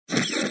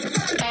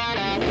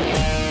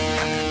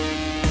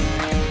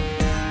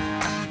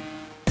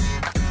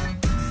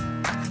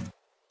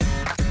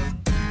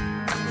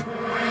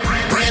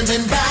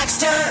Brandon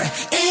Baxter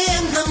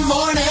in the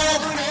morning.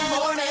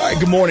 All right,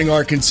 good morning,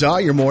 Arkansas.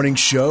 Your morning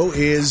show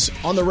is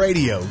on the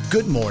radio.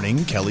 Good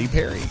morning, Kelly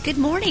Perry. Good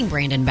morning,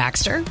 Brandon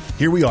Baxter.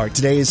 Here we are.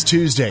 Today is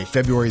Tuesday,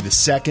 February the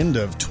 2nd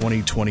of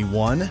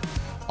 2021.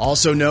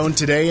 Also known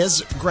today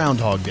as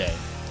Groundhog Day.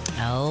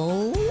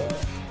 Oh.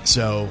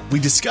 So we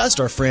discussed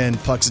our friend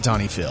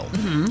Puxatawny Phil.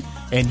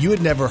 And you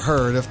had never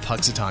heard of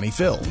Puxatawny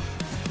Phil.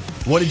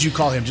 What did you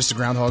call him? Just a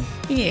groundhog?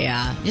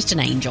 Yeah, just an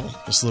angel.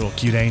 This little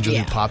cute angel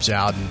Yeah. who pops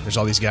out and there's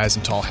all these guys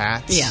in tall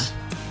hats? Yeah.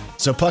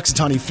 So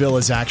Puxatawny Phil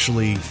is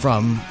actually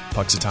from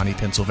Puxatawny,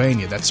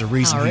 Pennsylvania. That's the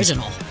reason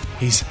Original.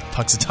 he's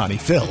Puxatawny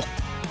Phil.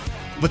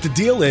 But the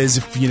deal is,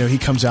 if he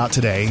comes out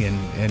today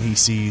and he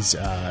sees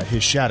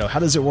his shadow, how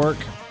does it work?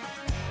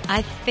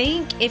 I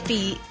think if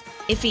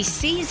he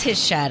sees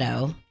his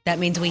shadow, that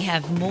means we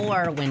have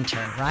more winter,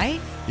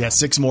 right? Yeah,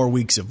 6 more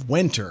weeks of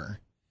winter.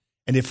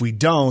 And if we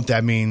don't,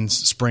 that means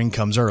spring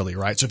comes early,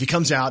 right? So if he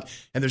comes out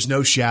and there's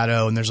no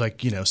shadow and there's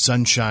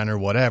sunshine or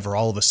whatever,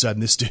 all of a sudden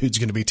this dude's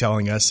going to be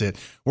telling us that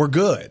we're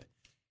good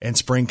and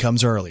spring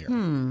comes earlier.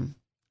 You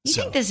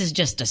think this is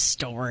just a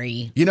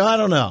story? I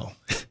don't know.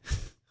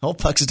 Old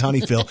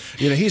Puxatawny Phil,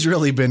 he's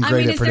really been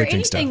great at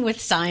predicting stuff. Is there anything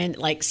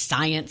with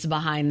science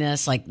behind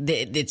this? Like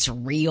it's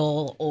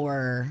real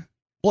or...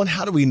 Well, and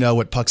how do we know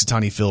what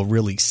Puxatawny Phil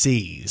really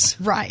sees?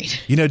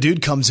 Right.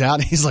 Dude comes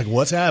out and he's like,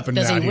 what's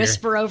happening out here? Does he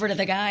whisper over to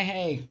the guy,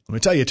 hey? Let me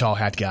tell you, tall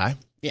hat guy.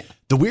 Yeah.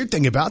 The weird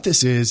thing about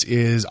this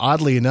is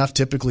oddly enough,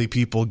 typically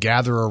people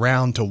gather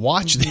around to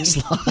watch this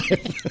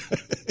live.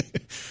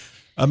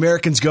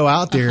 Americans go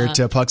out there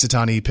to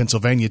Puxatawny,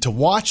 Pennsylvania to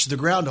watch the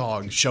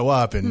groundhog show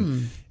up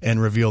and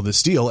reveal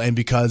this deal. And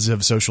because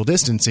of social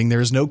distancing,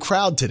 there's no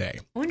crowd today.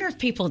 I wonder if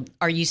people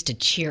are used to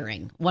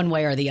cheering one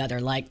way or the other,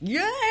 like,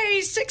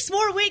 yay, 6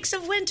 more weeks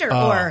of winter,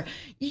 or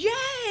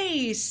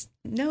yay,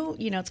 no,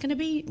 it's going to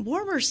be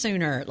warmer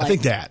sooner. I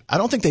think that. I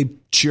don't think they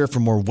cheer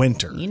for more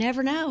winter. You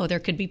never know. There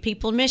could be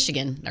people in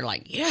Michigan. They're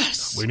like,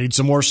 yes. We need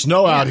some more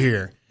snow out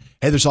here.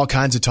 Hey, there's all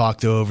kinds of talk,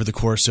 though, over the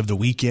course of the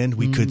weekend.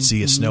 We could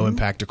see a snow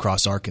impact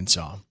across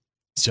Arkansas.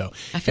 So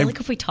I feel like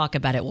if we talk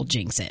about it, we'll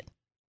jinx it.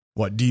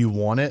 What, do you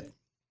want it?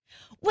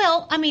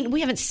 Well, we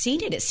haven't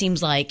seen it, it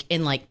seems like,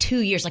 in 2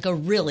 years, like a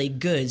really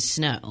good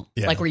snow,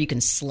 like where you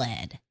can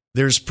sled.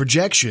 There's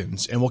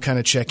projections, and we'll kind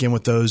of check in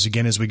with those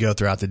again as we go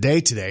throughout the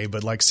day today.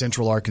 But like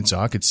central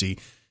Arkansas could see,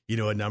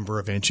 a number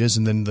of inches,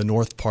 and then the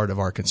north part of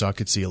Arkansas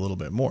could see a little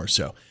bit more.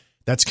 So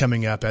that's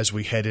coming up as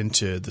we head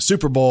into the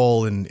Super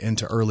Bowl and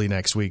into early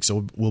next week.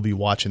 So we'll be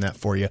watching that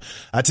for you.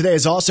 Today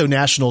is also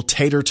National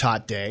Tater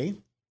Tot Day.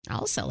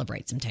 I'll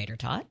celebrate some tater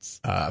tots.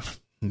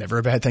 Never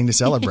a bad thing to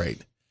celebrate.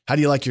 How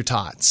do you like your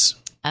tots?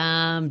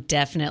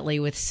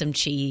 Definitely with some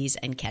cheese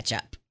and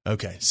ketchup.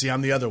 Okay. See,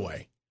 I'm the other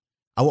way.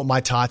 I want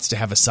my tots to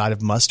have a side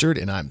of mustard,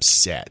 and I'm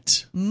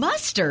set.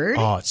 Mustard?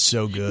 Oh, it's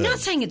so good. I'm not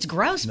saying it's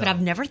gross, but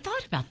I've never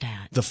thought about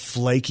that. The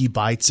flaky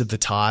bites of the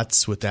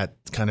tots with that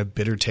kind of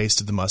bitter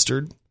taste of the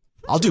mustard.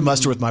 I'll do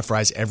mustard with my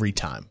fries every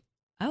time.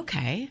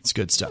 Okay. It's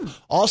good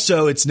stuff.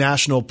 Also, it's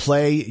National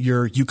Play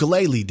Your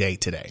Ukulele Day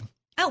today.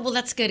 Oh, well,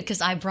 that's good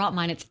because I brought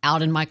mine. It's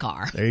out in my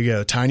car. There you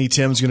go. Tiny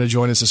Tim's going to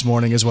join us this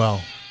morning as well.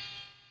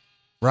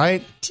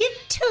 Right?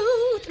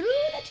 Tiptoe through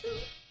the two.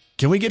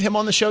 Can we get him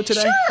on the show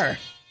today? Sure.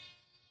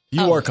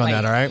 You work on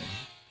that, all right?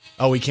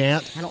 Oh, we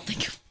can't? I don't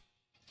think.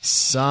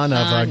 Son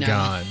of a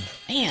gun.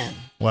 Man.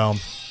 Well,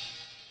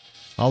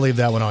 I'll leave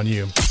that one on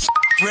you.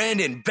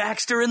 Brandon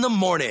Baxter in the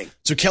morning.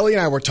 So Kelly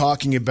and I were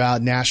talking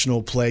about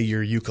National Play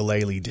Your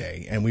Ukulele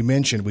Day, and we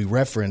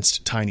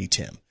referenced Tiny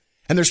Tim.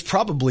 And there's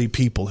probably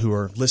people who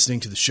are listening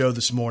to the show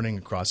this morning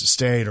across the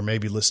state or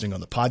maybe listening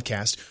on the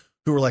podcast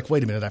who are like,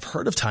 wait a minute, I've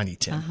heard of Tiny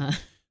Tim,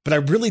 but I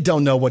really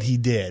don't know what he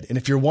did. And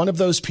if you're one of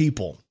those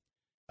people,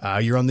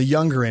 you're on the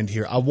younger end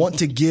here, I want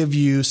to give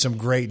you some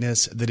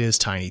greatness that is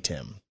Tiny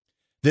Tim.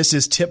 This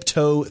is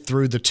Tiptoe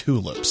Through the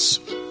Tulips.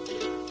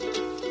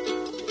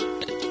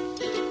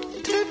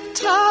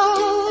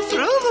 Tiptoe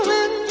through the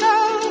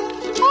window,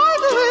 by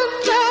the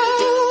window,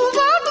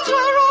 that is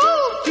where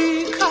I'll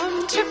be.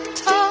 Come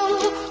tiptoe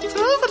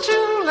through the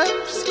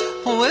tulips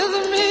with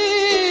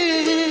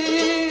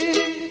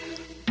me.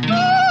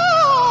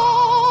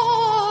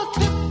 Oh,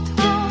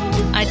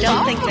 tiptoe. I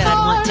don't think that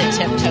I'd want to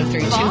tiptoe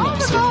through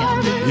tulips with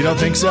him. You don't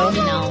think so?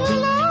 No.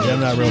 Yeah, I'm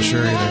not real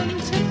sure either.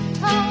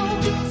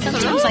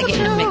 Sometimes I get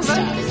him mixed up.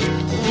 Do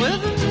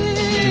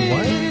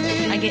what?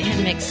 I get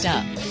him mixed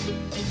up.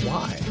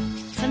 Why?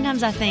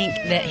 Sometimes I think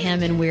that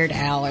him and Weird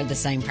Al are the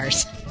same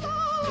person.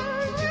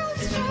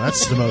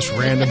 That's the most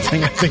random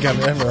thing I think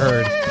I've ever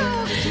heard.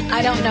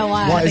 I don't know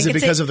why. Why? Is it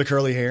because of the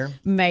curly hair?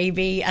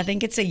 Maybe. I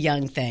think it's a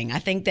young thing. I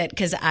think that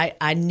because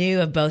I knew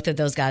of both of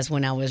those guys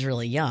when I was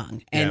really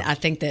young. And I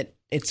think that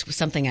it's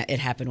something it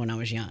happened when I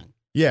was young.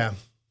 Yeah.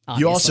 Obviously.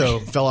 You also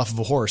fell off of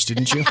a horse,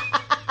 didn't you?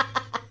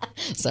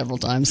 Several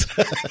times.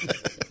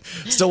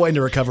 Still waiting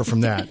to recover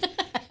from that.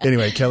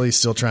 Anyway, Kelly's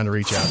still trying to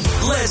reach out.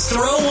 Let's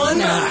throw one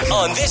back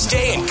on this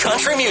day in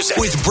country music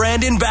with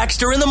Brandon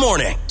Baxter in the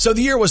morning. So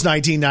the year was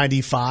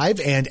 1995,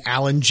 and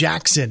Alan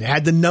Jackson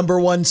had the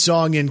 #1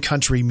 song in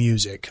country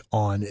music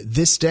on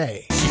this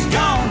day. She's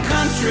gone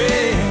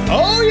country.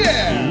 Oh,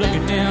 yeah. Look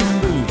at them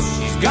boots,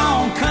 she's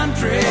gone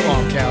country. Come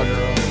on,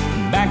 cowgirl.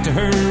 Back to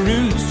her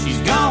roots,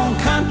 she's gone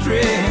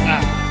country.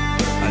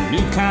 A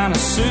new kind of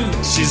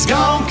suit, She's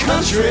gone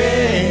country.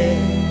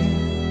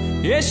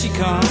 here she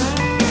comes.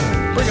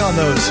 Bring on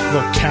those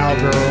little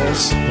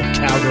cowgirls, little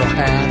cowgirl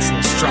hats,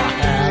 little straw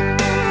hat,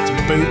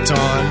 some boots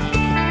on.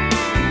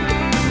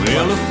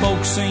 Well, the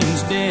folk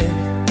seems dead,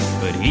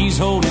 but he's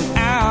holding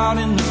out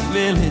in the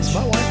village.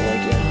 My wife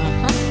like it.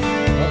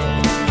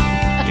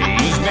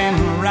 He's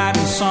been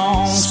writing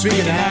songs,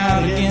 speaking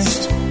out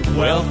against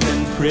wealth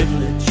and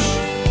privilege.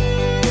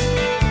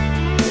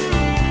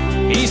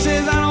 He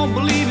says, I don't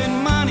believe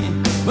in money,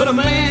 but a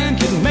man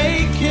can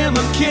make him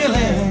a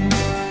killing.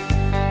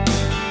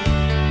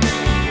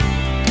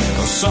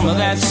 'Cause some of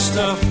that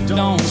stuff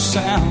don't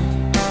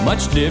sound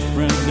much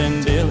different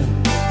than Dylan.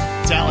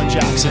 Alan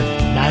Jackson,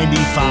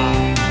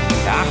 95.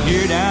 I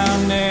hear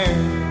down there,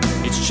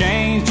 it's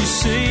changed, you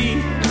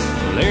see.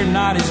 They're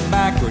not as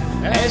backward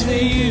as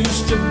they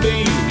used to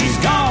be. He's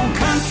gone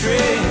country.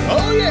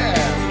 Oh, yeah.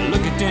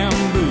 Look at them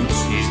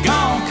boots. He's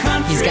gone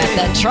country. He's got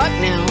that truck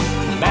now.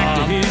 Back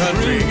to his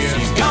country roots. again.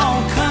 He's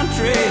gone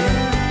country.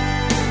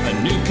 A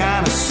new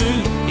kind of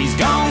suit. He's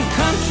gone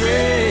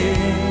country.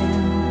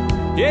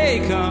 Yeah, he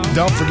comes.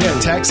 Don't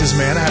forget Texas,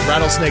 man. I had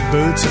rattlesnake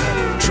boots and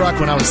a truck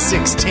when I was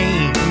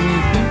 16.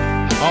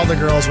 All the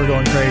girls were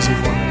going crazy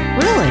for me.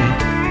 Really?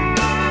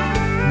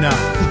 No.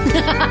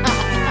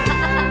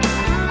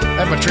 I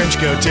had my trench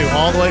coat, too,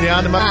 all the way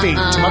down to my feet,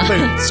 to my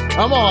boots.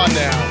 Come on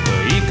now.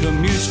 He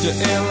commutes to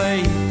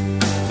L.A.,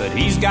 but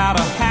he's got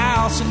a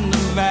house in the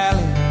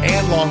valley.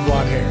 And long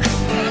blonde hair.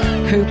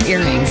 Hoop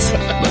earrings.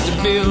 But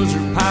the bills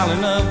are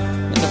piling up,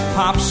 and the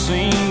pop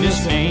scene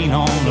just ain't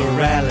on the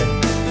rally.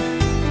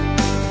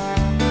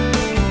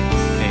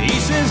 And he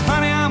says,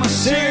 honey, I'm a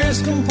serious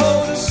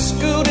composer,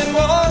 schooled in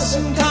voice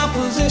and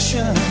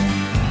composition.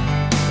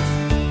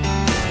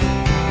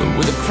 But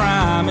with the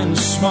crime and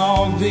the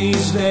smog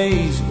these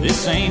days,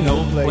 this ain't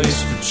no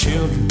place for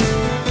children.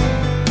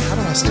 How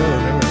do I still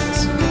remember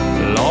this?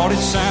 Lord, it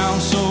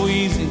sounds so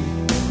easy,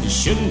 it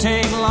shouldn't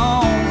take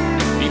long.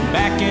 Be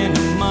back in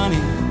the money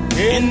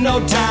in no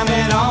time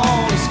at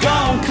all. He's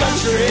gone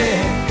country.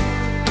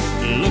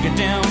 Look at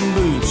them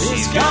boots.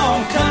 He's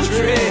gone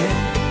country.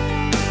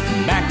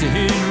 Back to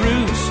his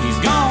roots. He's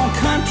gone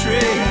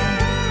country.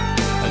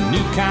 A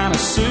new kind of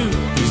suit.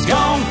 He's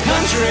gone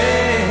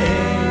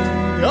country.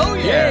 Oh,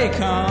 yeah. Here he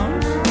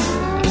comes.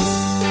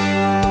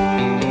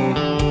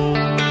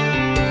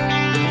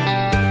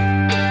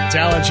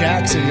 Alan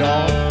Jackson,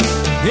 y'all.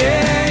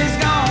 Yeah, he's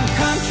gone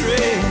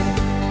country.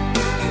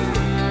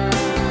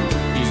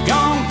 He's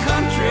gone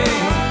country.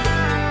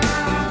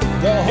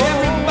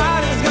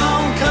 Everybody's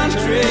gone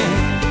country.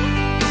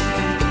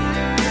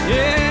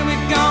 Yeah,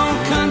 we've gone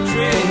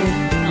country.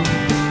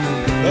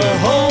 The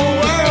whole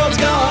world's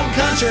gone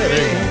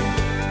country.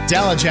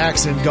 Alan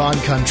Jackson, Gone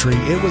Country.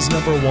 It was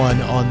number one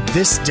on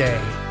this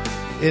day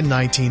in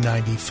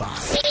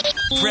 1995.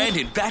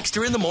 Brandon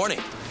Baxter in the morning.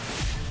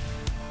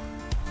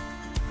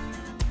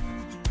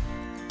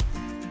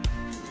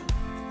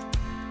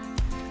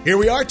 Here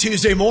we are.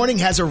 Tuesday morning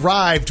has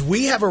arrived.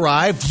 We have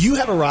arrived. You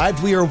have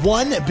arrived. We are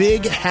one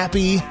big,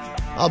 happy,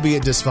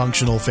 albeit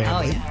dysfunctional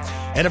family. Oh,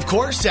 yeah. And of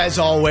course, as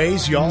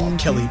always, y'all,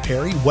 Kelly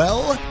Perry,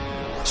 well,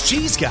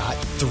 she's got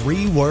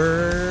 3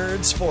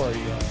 words for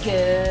you.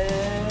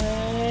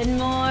 Good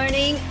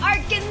morning,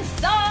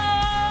 Arkansas.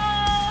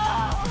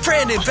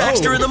 Brandon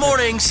Baxter Oh. in the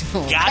mornings.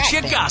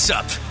 Gotcha Back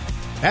gossip.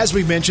 As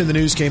we mentioned, the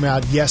news came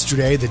out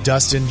yesterday that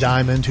Dustin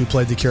Diamond, who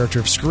played the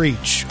character of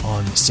Screech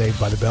on Saved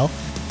by the Bell,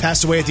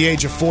 passed away at the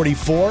age of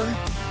 44.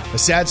 A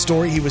sad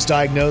story. He was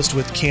diagnosed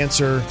with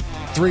cancer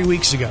 3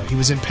 weeks ago. He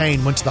was in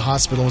pain, went to the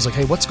hospital, and was like,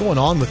 hey, what's going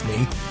on with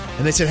me?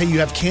 And they said, hey, you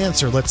have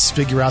cancer. Let's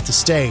figure out the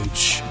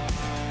stage.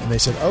 And they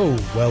said, oh,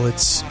 well,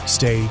 it's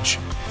stage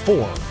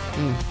 4.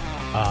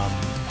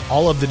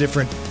 All of the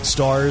different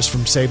stars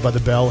from Saved by the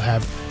Bell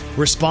have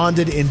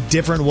responded in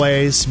different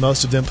ways,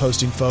 most of them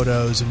posting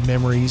photos and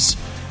memories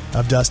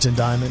of Dustin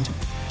Diamond.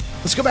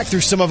 Let's go back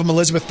through some of them.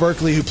 Elizabeth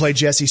Berkley, who played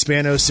Jesse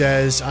Spano,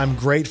 says, I'm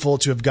grateful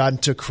to have gotten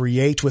to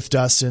create with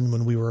Dustin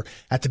when we were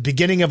at the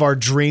beginning of our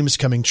dreams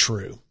coming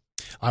true.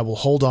 I will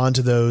hold on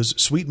to those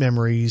sweet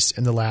memories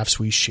and the laughs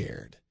we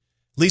shared.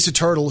 Lisa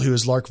Turtle, who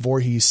is Lark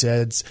Voorhees,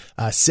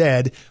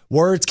 said,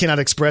 words cannot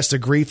express the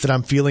grief that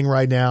I'm feeling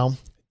right now.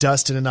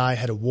 Dustin and I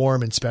had a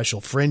warm and special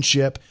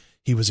friendship.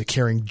 He was a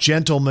caring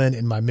gentleman,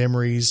 and my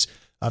memories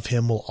of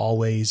him will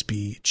always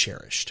be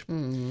cherished.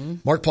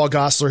 Mark Paul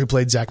Gosselaar, who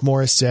played Zach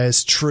Morris,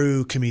 says,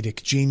 true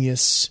comedic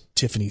genius.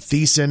 Tiffany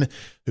Thiessen,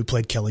 who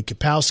played Kelly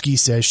Kapowski,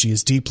 says she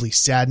is deeply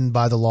saddened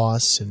by the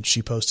loss, and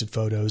she posted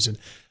photos. And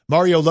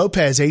Mario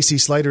Lopez, AC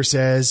Slater,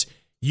 says,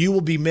 you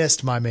will be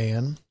missed, my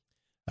man.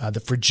 The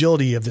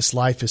fragility of this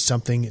life is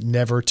something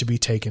never to be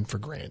taken for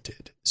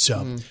granted.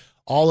 So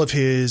all of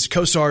his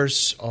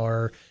co-stars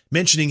are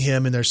mentioning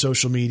him in their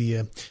social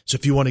media. So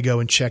if you want to go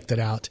and check that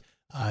out,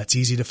 It's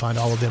easy to find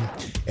all of them.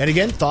 And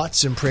again,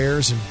 thoughts and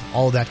prayers and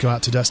all of that go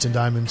out to Dustin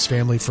Diamond's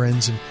family,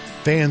 friends, and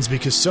fans,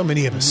 because so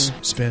many of us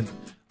spent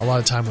a lot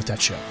of time with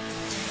that show.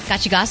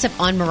 Got you gossip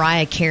on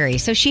Mariah Carey.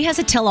 So she has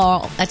a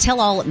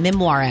tell-all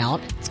memoir out.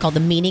 It's called The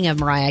Meaning of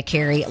Mariah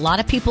Carey. A lot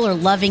of people are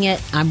loving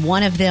it. I'm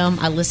one of them.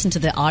 I listened to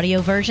the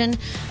audio version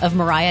of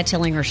Mariah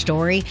telling her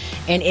story,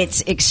 and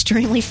it's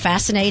extremely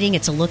fascinating.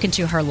 It's a look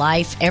into her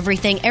life,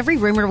 everything, every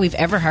rumor we've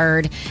ever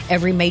heard,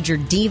 every major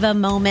diva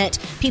moment,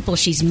 people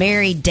she's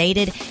married,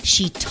 dated.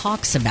 She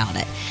talks about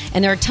it.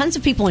 And there are tons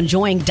of people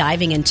enjoying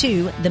diving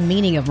into the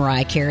meaning of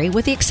Mariah Carey,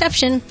 with the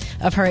exception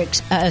of her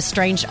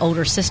estranged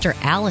older sister,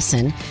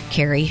 Allison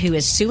Carey, who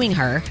is suing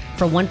her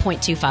for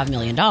 $1.25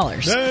 million.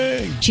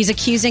 Dang. She's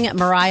accusing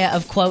Mariah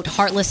of, quote,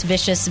 heartless,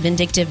 vicious,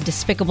 vindictive,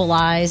 despicable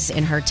lies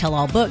in her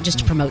tell-all book just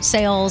to promote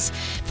sales.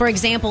 For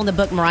example, in the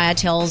book, Mariah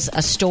tells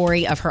a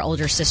story of her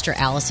older sister,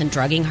 Allison,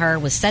 drugging her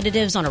with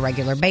sedatives on a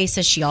regular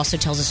basis. She also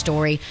tells a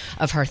story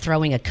of her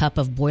throwing a cup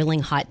of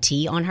boiling hot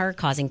tea on her,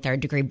 causing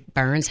third-degree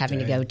burns, having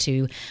to go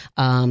to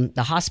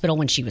the hospital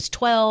when she was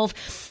 12.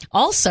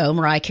 Also,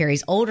 Mariah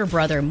Carey's older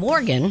brother,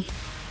 Morgan,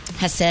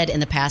 has said in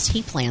the past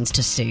he plans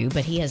to sue,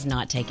 but he has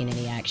not taken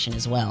any action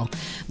as well.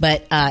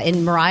 But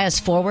in Mariah's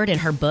foreword in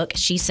her book,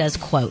 she says,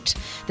 quote,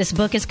 "This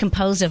book is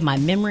composed of my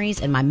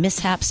memories and my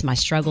mishaps, my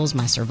struggles,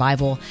 my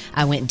survival.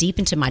 I went deep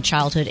into my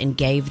childhood and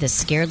gave this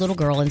scared little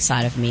girl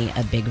inside of me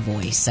a big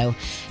voice." So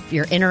if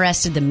you're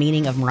interested, The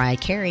Meaning of Mariah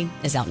Carey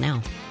is out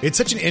now. It's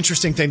such an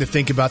interesting thing to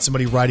think about,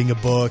 somebody writing a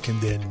book, and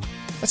then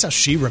that's how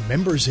she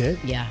remembers it.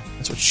 Yeah.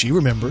 That's what she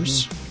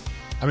remembers.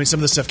 I mean, some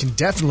of this stuff can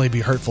definitely be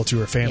hurtful to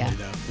her family,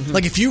 though. Mm-hmm.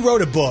 Like, if you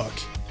wrote a book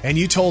and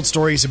you told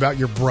stories about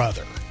your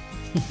brother,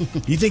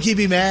 you think he'd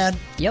be mad?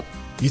 Yep.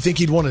 You think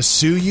he'd want to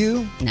sue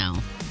you? No.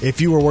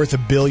 If you were worth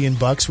 $1 billion,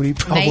 would he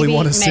probably Maybe,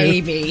 want to sue?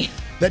 Maybe.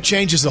 That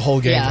changes the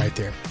whole game right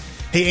there.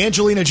 Hey,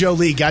 Angelina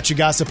Jolie, got you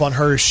gossip on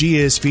her. She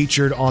is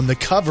featured on the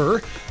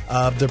cover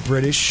of the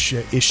British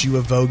issue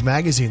of Vogue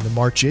magazine, the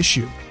March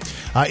issue.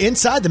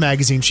 Inside the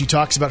magazine, she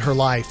talks about her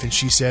life, and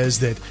she says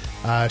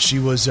that she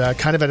was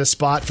kind of at a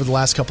spot for the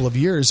last couple of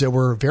years that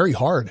were very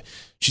hard.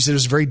 She said it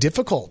was very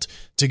difficult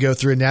to go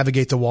through and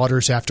navigate the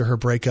waters after her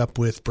breakup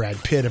with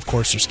Brad Pitt. Of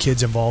course, there's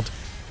kids involved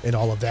in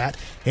all of that.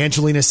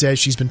 Angelina says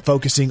she's been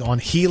focusing on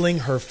healing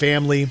her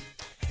family,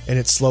 and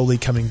it's slowly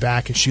coming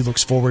back, and she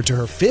looks forward to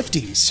her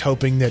 50s,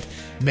 hoping that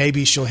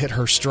maybe she'll hit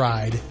her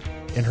stride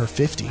in her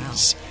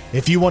 50s. Wow.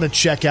 If you want to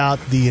check out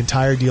the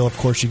entire deal, of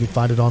course, you can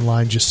find it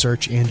online. Just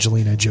search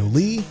Angelina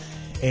Jolie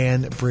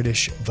and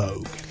British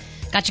Vogue.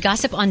 Got you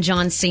gossip on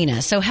John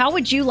Cena. So how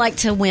would you like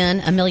to win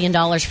 $1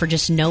 million for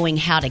just knowing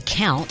how to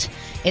count?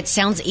 It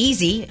sounds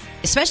easy,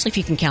 especially if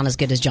you can count as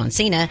good as John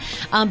Cena,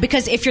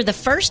 because if you're the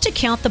first to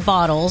count the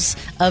bottles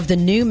of the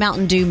new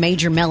Mountain Dew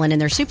Major Melon in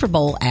their Super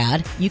Bowl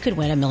ad, you could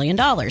win $1 million.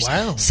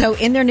 Wow. So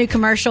in their new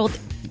commercial,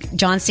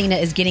 John Cena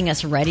is getting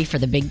us ready for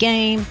the big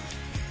game.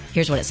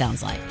 Here's what it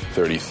sounds like.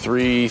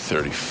 33,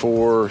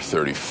 34,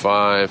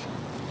 35.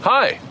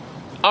 Hi,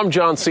 I'm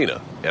John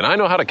Cena, and I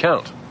know how to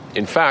count.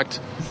 In fact,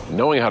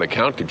 knowing how to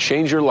count could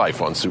change your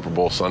life on Super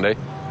Bowl Sunday.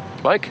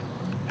 Like,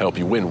 help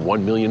you win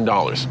 $1 million.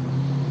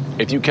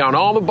 If you count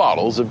all the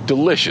bottles of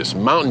delicious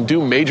Mountain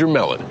Dew Major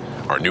Melon,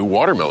 our new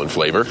watermelon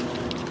flavor,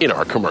 in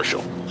our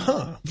commercial.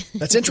 Huh.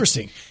 That's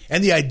interesting.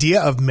 And the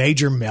idea of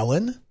Major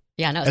Melon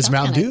as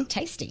Mountain Dew?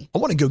 Tasty. I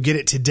want to go get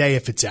it today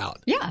if it's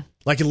out. Yeah.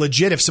 Like a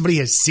legit, if somebody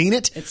has seen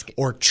it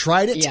or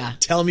tried it,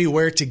 tell me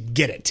where to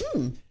get it.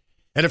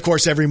 And of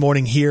course, every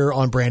morning here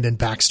on Brandon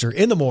Baxter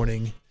in the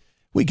Morning,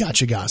 we got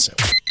you gossip.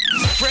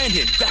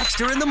 Brandon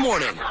Baxter in the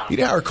Morning. You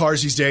know how our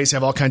cars these days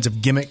have all kinds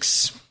of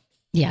gimmicks?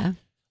 Yeah.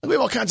 We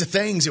have all kinds of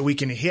things that we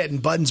can hit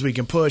and buttons we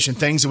can push and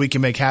things that we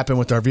can make happen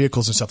with our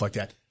vehicles and stuff like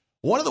that.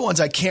 One of the ones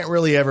I can't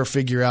really ever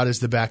figure out is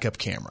the backup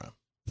camera.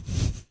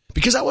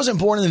 Because I wasn't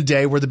born in the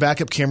day where the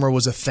backup camera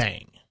was a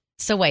thing.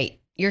 So wait,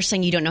 you're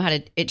saying you don't know how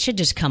to, it should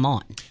just come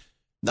on.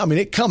 No, I mean,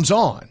 it comes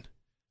on,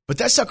 but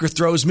that sucker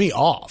throws me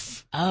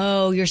off.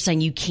 Oh, you're saying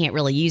you can't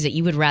really use it.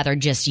 You would rather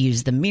just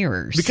use the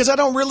mirrors. Because I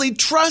don't really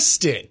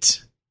trust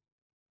it.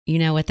 You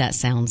know what that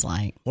sounds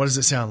like. What does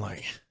it sound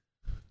like?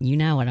 You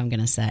know what I'm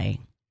going to say.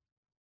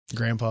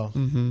 Grandpa.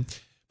 Mm-hmm.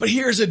 But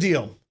here's the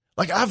deal.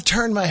 Like, I've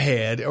turned my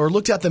head or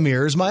looked out the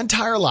mirrors my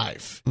entire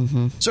life.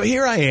 Mm-hmm. So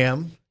here I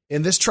am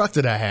in this truck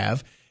that I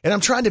have, and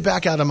I'm trying to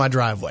back out of my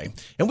driveway.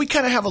 And we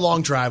kind of have a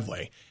long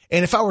driveway.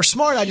 And if I were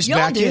smart, I'd just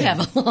back in. Y'all do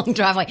have a long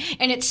driveway.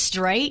 And it's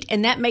straight,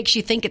 and that makes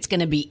you think it's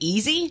going to be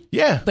easy.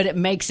 Yeah. But it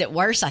makes it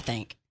worse, I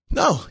think.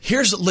 No,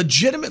 here's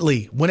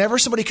legitimately, whenever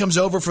somebody comes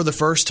over for the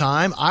first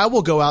time, I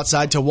will go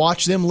outside to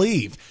watch them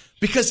leave.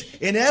 Because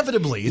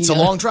inevitably, it's a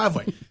long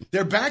driveway.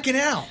 They're backing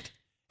out,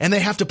 and they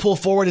have to pull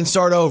forward and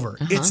start over.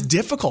 It's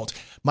difficult.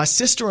 My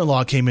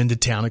sister-in-law came into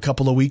town a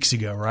couple of weeks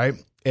ago, right?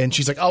 And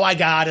she's like, oh, I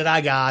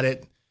got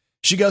it.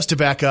 She goes to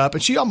back up,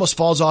 and she almost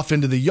falls off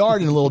into the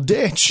yard in a little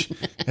ditch.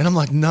 And I'm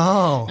like,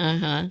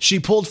 no. She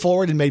pulled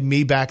forward and made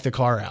me back the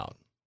car out.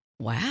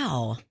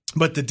 Wow.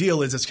 But the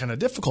deal is it's kind of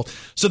difficult.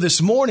 So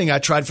this morning I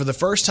tried for the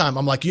first time.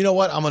 I'm like, you know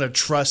what? I'm going to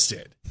trust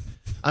it.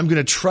 I'm going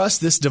to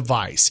trust this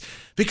device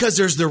because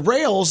there's the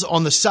rails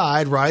on the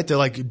side, right? They're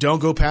like, don't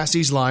go past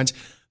these lines.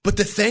 But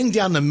the thing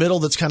down the middle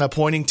that's kind of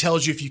pointing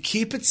tells you if you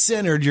keep it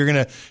centered, you're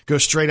going to go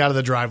straight out of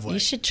the driveway. You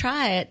should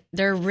try it.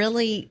 They're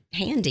really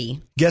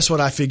handy. Guess what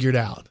I figured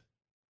out?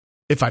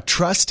 If I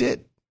trust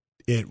it,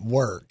 it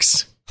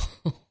works.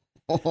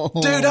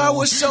 Dude, I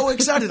was so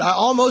excited. I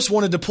almost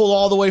wanted to pull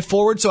all the way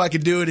forward so I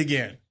could do it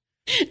again.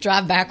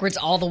 Drive backwards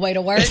all the way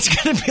to work.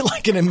 It's going to be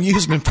like an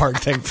amusement park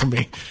thing for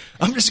me.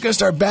 I'm just going to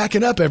start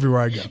backing up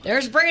everywhere I go.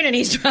 There's Brandon.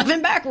 He's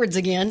driving backwards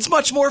again. It's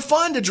much more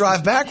fun to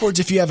drive backwards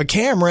if you have a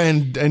camera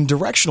and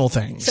directional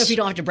things. So if you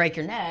don't have to break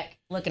your neck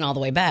looking all the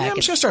way back. Yeah, I'm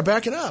just going to start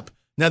backing up.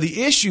 Now,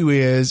 the issue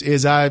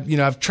is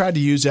I've tried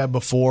to use that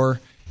before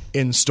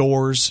in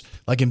stores,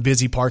 like in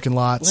busy parking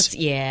lots.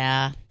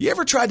 Yeah. You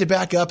ever tried to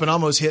back up and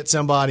almost hit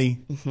somebody?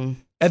 Mm-hmm.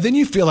 And then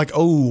you feel like,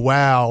 oh,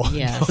 wow,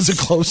 yes. That was a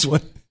close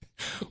one.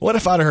 What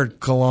if I'd have heard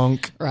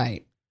clunk?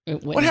 Right.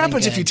 What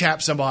happens if you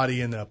tap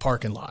somebody in the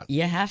parking lot?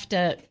 You have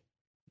to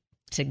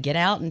get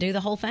out and do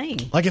the whole thing.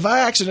 Like if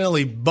I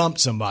accidentally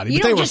bumped somebody, you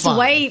but they don't were just fine.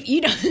 wave.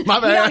 You don't.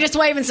 My bad. You don't just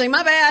wave and say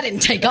my bad and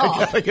take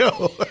off. I gotta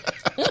go.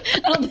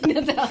 I don't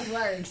think that's how it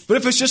works. But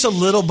if it's just a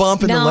little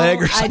bump in the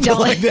leg or something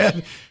like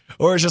that,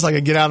 or it's just like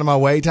a get out of my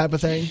way type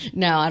of thing.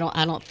 No, I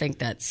don't think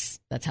that's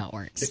how it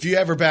works. If you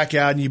ever back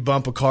out and you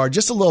bump a car,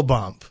 just a little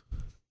bump,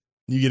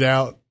 you get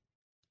out.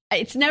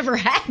 It's never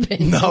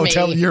happened. No, to me.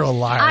 tell me you're a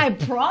liar. I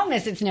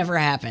promise it's never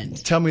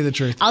happened. Tell me the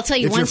truth. I'll tell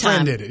you if one your friend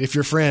time. did it. If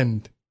your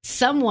friend.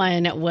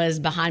 Someone was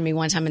behind me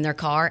one time in their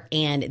car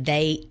and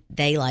they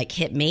like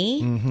hit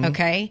me. Mm-hmm.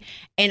 Okay.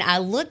 And I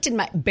looked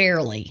in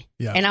barely.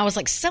 Yeah. And I was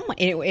like,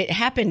 it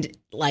happened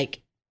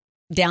like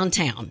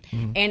downtown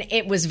and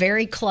it was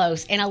very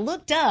close. And I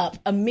looked up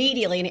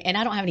immediately and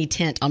I don't have any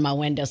tint on my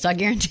window. So I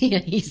guarantee you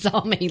he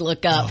saw me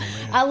look up.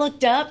 Oh, I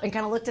looked up and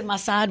kind of looked at my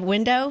side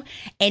window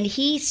and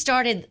he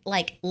started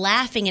like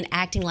laughing and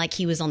acting like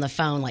he was on the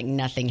phone, like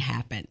nothing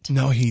happened.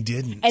 No, he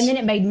didn't. And then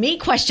it made me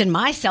question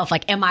myself.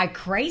 Like, am I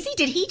crazy?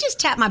 Did he just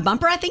tap my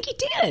bumper? I think he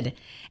did.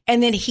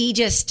 And then he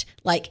just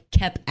like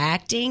kept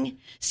acting.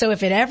 So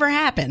if it ever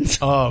happens,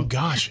 oh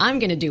gosh, I'm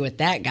going to do what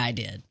that guy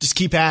did. Just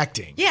keep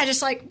acting. Yeah.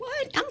 Just like,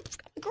 what? I'm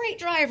a great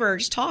driver.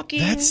 Just talking.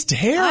 That's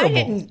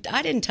terrible.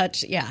 I didn't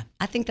touch. Yeah.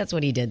 I think that's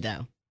what he did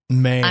though.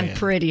 Man. I'm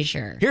pretty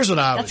sure. Here's what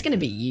that's going to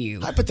be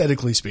you.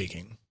 Hypothetically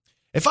speaking,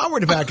 if I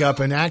were to back up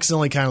and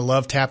accidentally kind of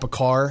love tap a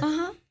car,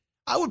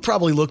 I would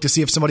probably look to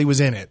see if somebody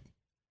was in it.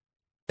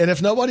 And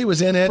if nobody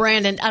was in it.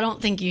 Brandon, I don't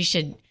think you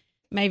should.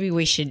 Maybe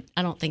we should.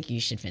 I don't think you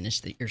should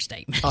finish your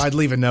statement. I'd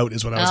leave a note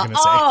is what I was going to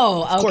say.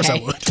 Oh, okay. Of course I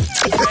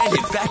would.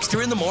 Brandon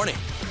Baxter in the morning.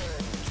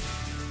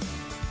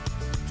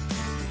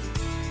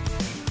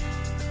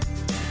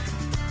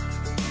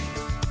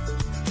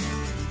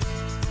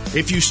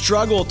 If you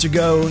struggle to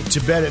go to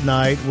bed at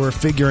night, we're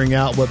figuring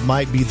out what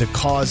might be the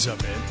cause of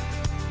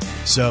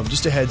it. So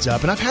just a heads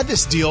up. And I've had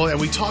this deal,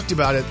 and we talked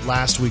about it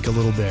last week a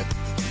little bit,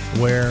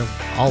 where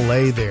I'll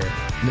lay there,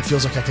 and it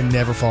feels like I can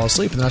never fall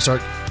asleep. And then I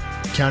start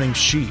counting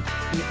sheep.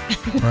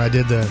 Or I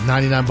did the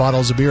 99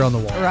 bottles of beer on the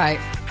wall. Right.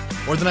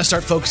 Or then I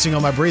start focusing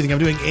on my breathing. I'm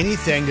doing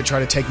anything to try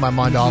to take my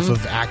mind off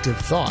of active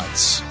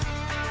thoughts.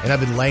 And I've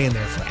been laying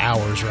there for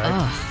hours, right?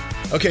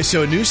 Ugh. Okay,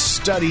 so a new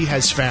study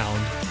has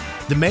found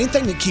the main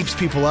thing that keeps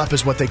people up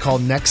is what they call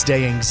next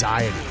day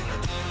anxiety,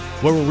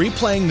 where we're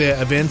replaying the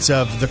events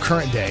of the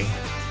current day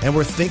and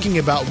we're thinking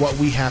about what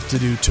we have to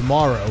do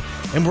tomorrow,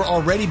 and we're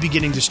already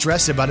beginning to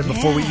stress about it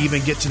before we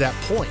even get to that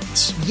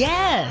point.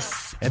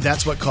 Yes. And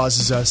that's what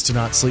causes us to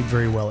not sleep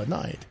very well at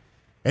night.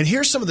 And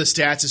here's some of the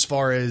stats as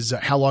far as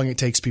how long it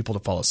takes people to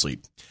fall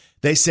asleep.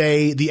 They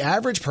say the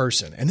average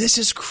person, and this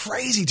is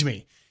crazy to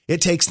me,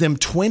 it takes them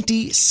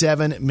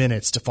 27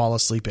 minutes to fall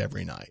asleep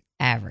every night.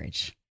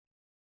 Average.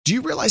 Do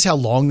you realize how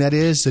long that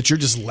is, that you're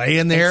just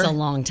laying there? It's a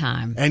long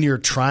time. And you're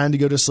trying to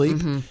go to sleep?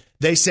 Mm-hmm.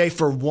 They say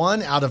for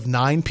 1 out of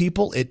 9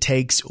 people, it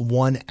takes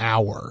 1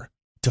 hour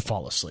to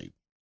fall asleep.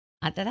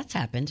 That's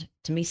happened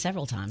to me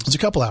several times. It's a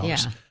couple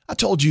hours. Yeah. I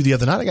told you the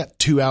other night I got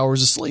 2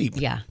 hours of sleep.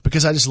 Yeah.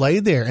 Because I just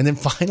laid there. And then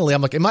finally,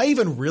 I'm like, am I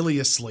even really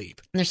asleep?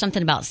 And there's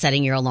something about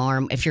setting your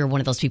alarm. If you're one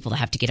of those people that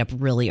have to get up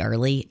really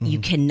early, you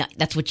cannot,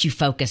 that's what you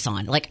focus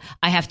on. Like,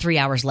 I have 3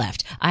 hours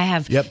left. I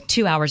have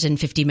 2 hours and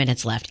 50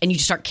 minutes left. And you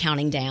just start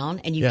counting down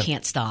and you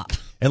can't stop.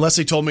 And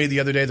Leslie told me the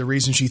other day the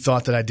reason she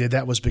thought that I did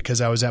that was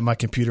because I was at my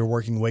computer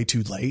working way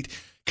too late.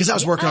 Because I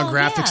was working on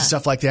graphics and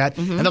stuff like that.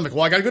 Mm-hmm. And I'm like,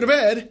 well, I got to go to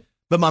bed.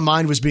 But my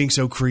mind was being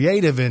so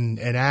creative and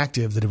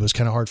active that it was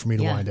kind of hard for me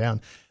to wind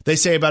down. They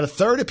say about a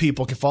third of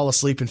people can fall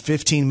asleep in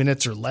 15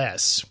 minutes or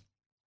less,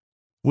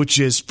 which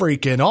is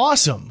freaking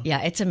awesome.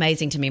 Yeah, it's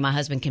amazing to me. My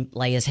husband can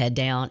lay his head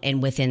down,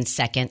 and within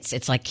seconds,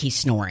 it's like he's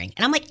snoring.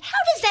 And I'm like, how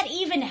does that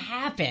even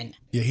happen?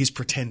 Yeah, he's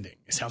pretending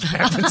is how that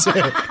happens.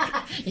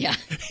 Yeah.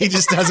 He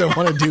just doesn't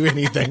want to do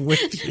anything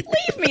with you.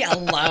 Leave me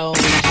alone.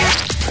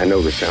 I know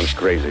this sounds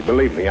crazy.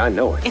 Believe me, I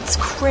know it. It's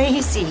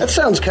crazy. That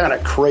sounds kind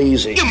of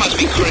crazy. You must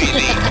be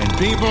crazy. And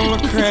people are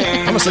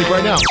crazy. I'm asleep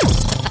right now.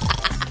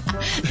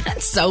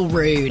 So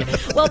rude.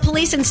 Well,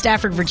 police in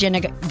Stafford,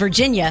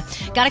 Virginia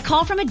got a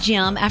call from a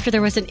gym after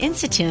there was an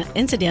incident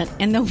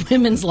in the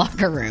women's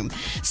locker room.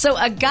 So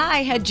a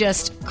guy had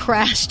just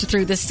crashed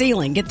through the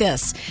ceiling. Get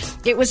this.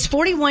 It was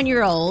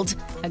 41-year-old,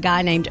 a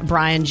guy named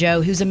Brian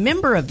Joe, who's a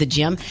member of the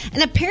gym,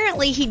 and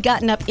apparently he'd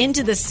gotten up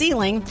into the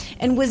ceiling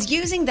and was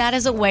using that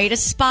as a way to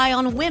spy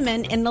on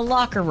women in the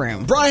locker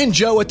room. Brian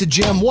Joe at the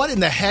gym, what in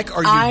the heck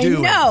are you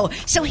doing? I know.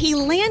 So he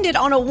landed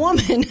on a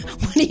woman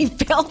when he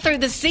fell through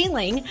the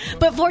ceiling,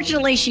 but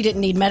fortunately she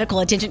didn't need medical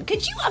attention.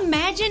 Could you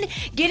imagine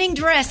getting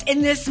dressed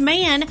and this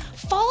man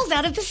falls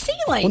out of the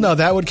ceiling? Well, no,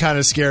 that would kind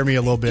of scare me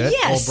a little bit.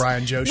 Yes. Old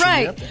Brian Joe.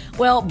 Right.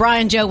 Well,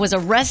 Brian Joe was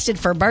arrested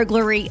for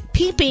burglary,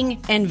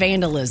 peeping, and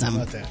vandalism.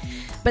 How about that?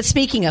 But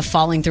speaking of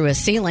falling through a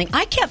ceiling,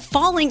 I kept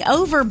falling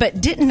over but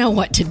didn't know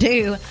what to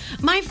do.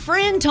 My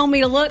friend told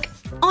me to look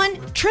on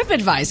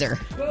TripAdvisor.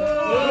 Wow.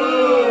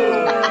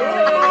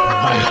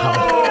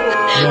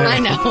 I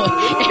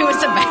know. It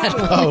was a bad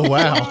one. Oh,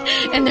 wow.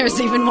 And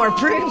there's even more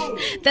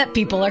proof that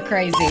people are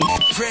crazy.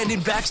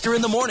 Brandon Baxter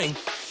in the morning.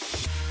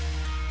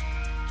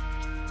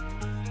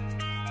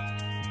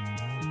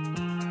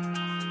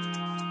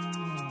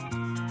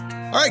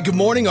 All right, good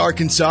morning,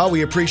 Arkansas.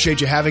 We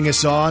appreciate you having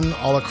us on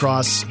all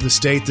across the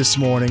state this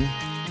morning.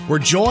 We're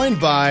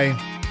joined by,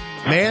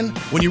 man,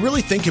 when you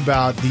really think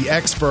about the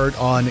expert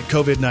on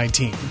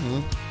COVID-19,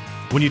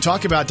 when you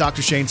talk about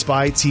Dr. Shane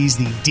Spites, he's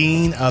the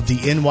dean of the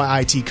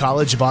NYIT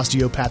College of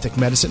Osteopathic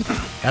Medicine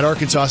at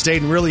Arkansas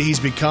State, and really he's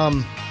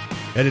become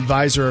an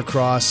advisor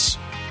across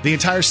the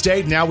entire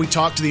state. Now we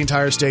talk to the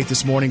entire state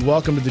this morning.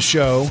 Welcome to the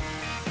show,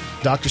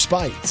 Dr.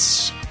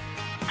 Spites.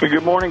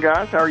 Good morning,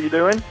 guys. How are you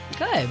doing?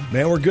 Good.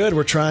 Man, we're good.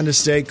 We're trying to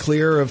stay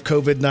clear of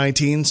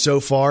COVID-19 so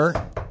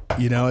far.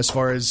 You know, as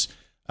far as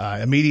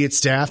immediate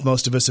staff,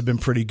 most of us have been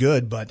pretty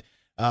good. But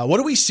what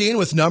are we seeing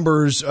with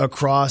numbers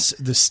across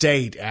the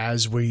state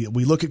as we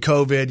look at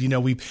COVID? You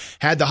know, we've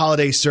had the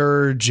holiday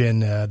surge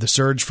and the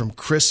surge from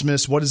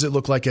Christmas. What does it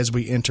look like as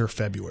we enter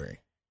February?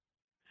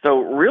 So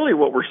really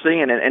what we're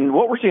seeing, and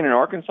what we're seeing in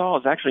Arkansas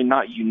is actually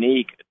not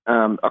unique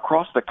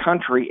across the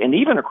country and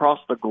even across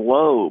the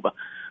globe.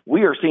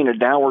 We are seeing a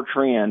downward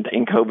trend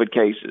in COVID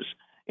cases.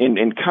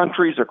 In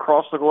countries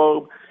across the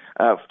globe,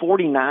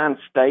 49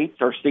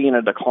 states are seeing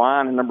a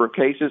decline in number of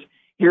cases.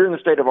 Here in the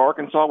state of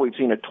Arkansas, we've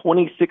seen a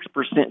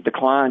 26%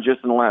 decline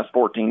just in the last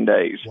 14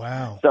 days.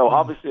 Wow. So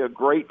obviously a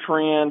great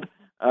trend.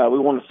 We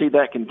want to see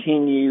that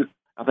continue.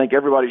 I think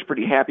everybody's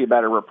pretty happy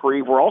about a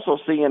reprieve. We're also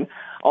seeing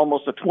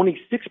almost a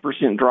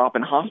 26% drop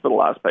in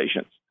hospitalized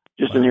patients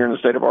just in here in the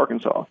state of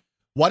Arkansas.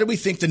 Why do we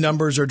think the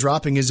numbers are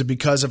dropping? Is it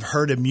because of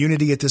herd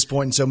immunity at this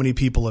point and so many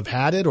people have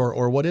had it,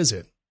 or what is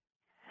it?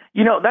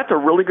 You know, that's a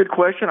really good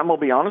question. I'm going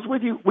to be honest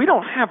with you. We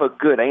don't have a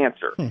good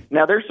answer.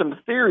 Now, there's some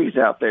theories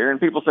out there, and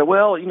people say,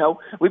 well, you know,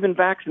 we've been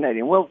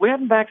vaccinating. Well, we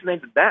haven't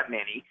vaccinated that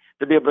many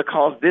to be able to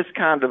cause this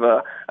kind of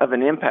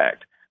an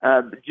impact.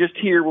 Just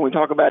here, when we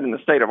talk about in the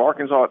state of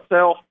Arkansas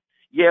itself,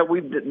 yeah,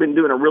 we've been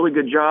doing a really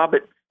good job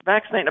at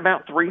vaccinating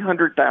about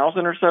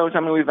 300,000 or so is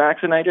how many we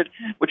vaccinated,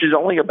 which is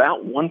only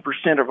about 1%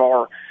 of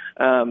our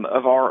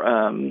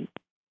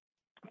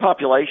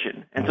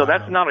population. And so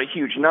that's not a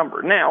huge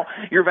number. Now,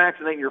 you're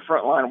vaccinating your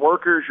frontline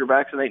workers, you're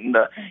vaccinating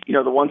the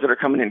ones that are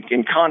coming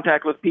in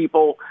contact with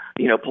people,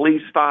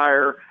 police,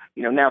 fire,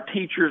 now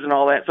teachers and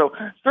all that. So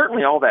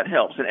certainly all that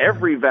helps, and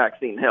every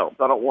vaccine helps.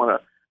 I don't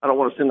want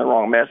to send the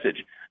wrong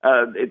message.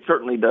 It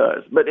certainly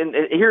does. But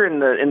here in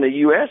the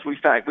U.S., we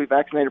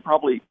vaccinated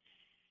probably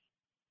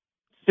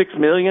 6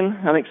 million.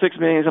 I think 6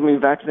 million is something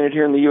vaccinated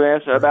here in the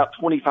U.S. About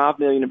 25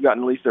 million have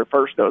gotten at least their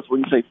first dose. When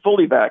you say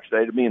fully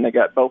vaccinated, meaning they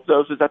got both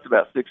doses, that's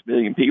about 6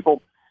 million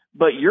people.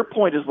 But your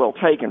point is well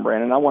taken,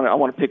 Brandon. I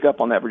want to pick up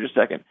on that for just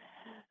a second.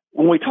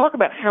 When we talk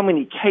about how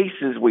many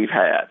cases we've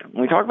had,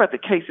 when we talk about the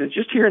cases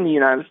just here in the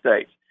United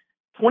States,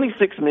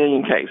 26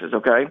 million cases,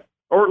 okay?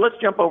 Or let's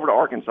jump over to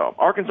Arkansas.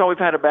 Arkansas, we've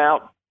had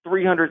about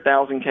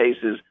 300,000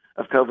 cases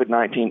of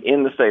COVID-19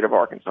 in the state of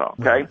Arkansas,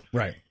 okay?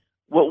 Right.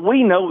 Well,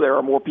 we know there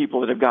are more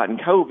people that have gotten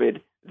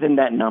COVID than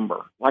that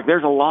number. Like,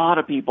 there's a lot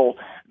of people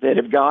that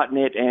have gotten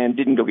it and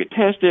didn't go get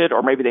tested,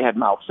 or maybe they had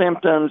mild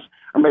symptoms,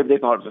 or maybe they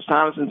thought it was a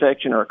sinus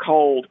infection or a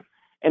cold,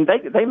 and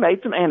they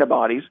made some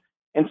antibodies.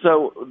 And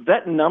so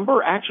that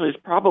number actually is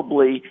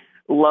probably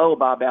low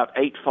by about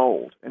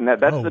 8-fold. And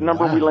that's the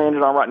number we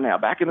landed on right now.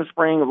 Back in the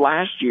spring of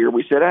last year,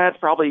 we said, it's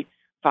probably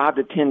 5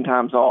 to 10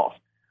 times off.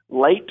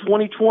 Late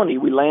 2020,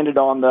 we landed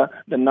on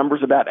the numbers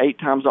about 8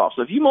 times off.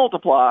 So if you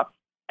multiply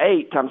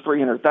 8 times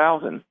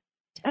 300,000,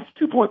 that's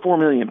 2.4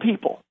 million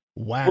people.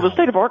 Wow. Well, the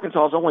state of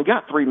Arkansas has only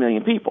got 3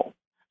 million people.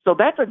 So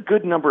that's a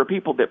good number of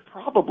people that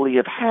probably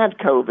have had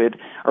COVID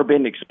or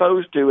been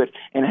exposed to it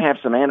and have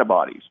some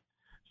antibodies.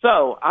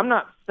 So I'm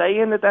not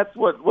saying that that's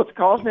what's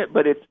causing it,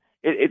 but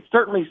it's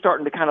certainly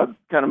starting to kind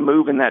of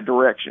move in that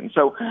direction.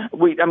 So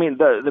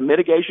the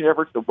mitigation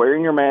efforts, the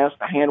wearing your mask,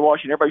 the hand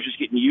washing, everybody's just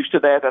getting used to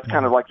that. That's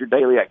kind of like your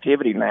daily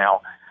activity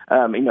now.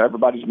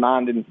 Everybody's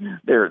minding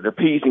their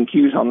P's and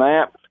Q's on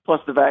that,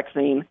 plus the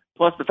vaccine,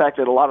 plus the fact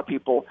that a lot of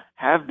people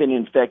have been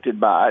infected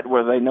by it,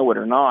 whether they know it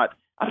or not.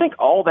 I think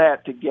all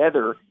that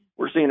together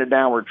we're seeing a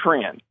downward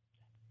trend.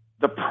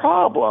 The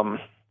problem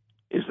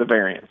is the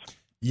variants.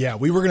 Yeah,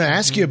 we were going to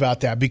ask you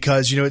about that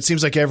because, it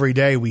seems like every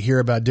day we hear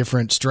about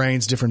different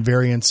strains, different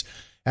variants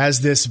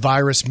as this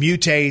virus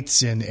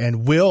mutates,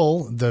 and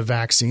will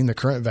the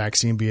current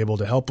vaccine, be able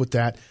to help with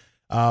that?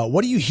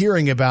 What are you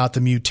hearing about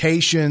the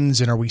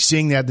mutations, and are we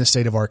seeing that in the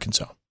state of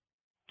Arkansas?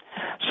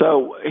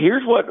 So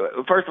here's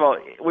first of all,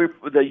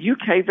 the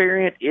UK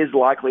variant is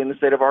likely in the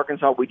state of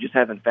Arkansas. We just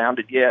haven't found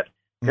it yet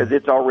because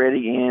it's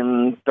already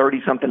in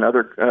 30-something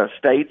other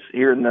states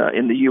here in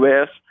the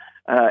U.S.,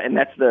 and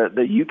that's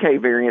the UK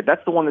variant.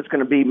 That's the one that's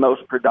going to be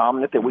most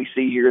predominant that we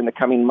see here in the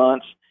coming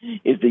months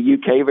is the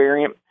UK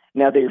variant.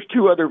 Now, there's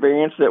two other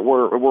variants that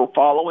we're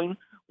following.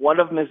 One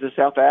of them is the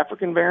South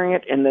African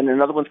variant, and then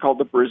another one's called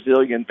the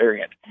Brazilian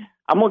variant.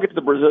 I'm going to get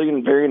to the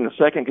Brazilian variant in a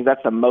second because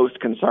that's the most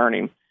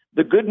concerning.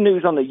 The good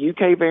news on the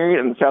UK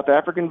variant and the South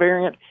African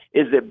variant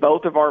is that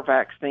both of our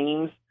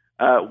vaccines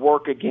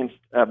work against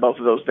both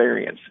of those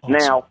variants. Awesome.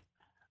 Now,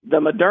 the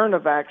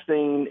Moderna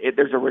vaccine,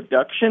 there's a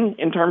reduction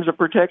in terms of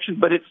protection,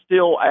 but it's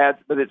still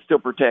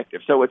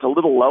protective. So it's a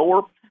little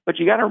lower. But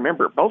you got to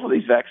remember, both of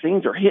these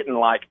vaccines are hitting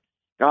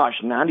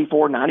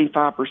 94,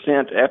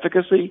 95%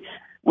 efficacy,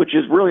 which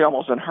is really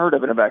almost unheard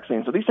of in a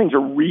vaccine. So these things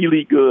are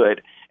really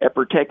good at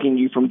protecting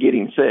you from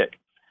getting sick.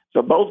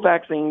 So both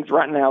vaccines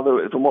right now,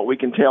 from what we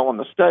can tell in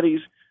the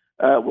studies,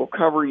 will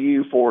cover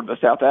you for the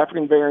South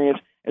African variant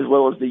as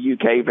well as the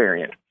UK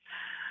variant.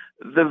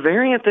 The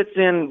variant that's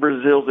in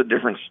Brazil is a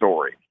different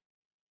story.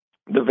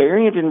 The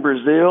variant in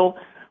Brazil,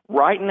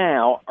 right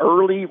now,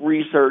 early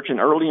research and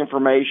early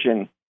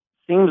information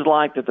seems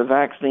like that the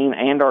vaccine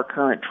and our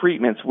current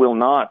treatments will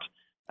not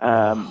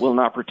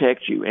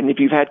protect you. And if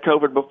you've had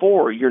COVID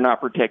before, you're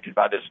not protected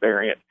by this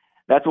variant.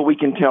 That's what we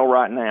can tell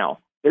right now.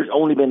 There's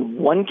only been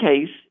one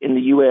case in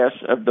the U.S.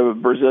 of the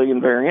Brazilian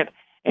variant,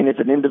 and it's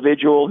an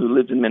individual who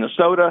lives in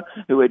Minnesota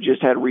who had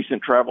just had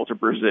recent travel to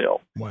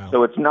Brazil. Wow. So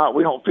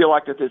we don't feel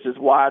like that this is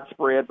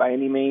widespread by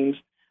any means,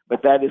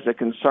 but that is a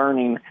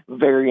concerning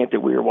variant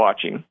that we are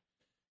watching.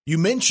 You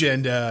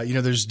mentioned,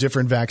 there's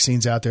different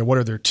vaccines out there. What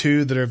are there,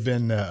 two that have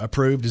been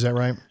approved? Is that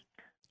right?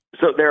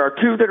 So there are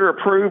two that are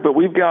approved, but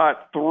we've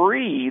got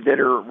three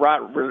that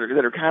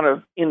are kind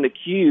of in the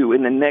queue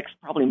in the next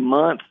probably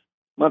month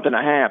and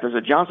a half. There's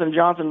a Johnson &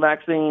 Johnson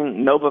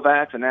vaccine,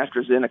 Novavax, and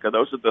AstraZeneca.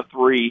 Those are the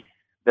three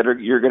that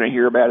you're going to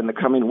hear about in the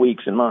coming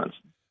weeks and months.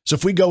 So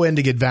if we go in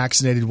to get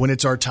vaccinated when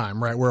it's our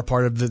time, right, we're a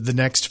part of the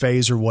next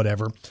phase or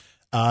whatever,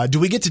 do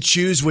we get to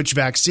choose which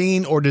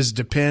vaccine, or does it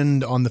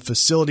depend on the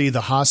facility,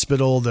 the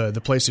hospital,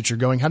 the place that you're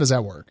going? How does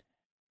that work?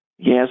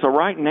 Yeah, so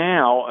right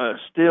now,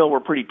 still we're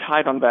pretty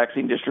tight on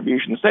vaccine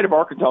distribution. The state of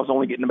Arkansas is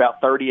only getting about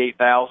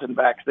 38,000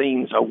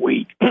 vaccines a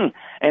week,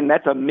 and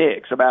that's a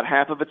mix. About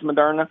half of it's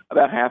Moderna,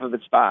 about half of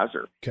it's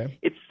Pfizer. Okay.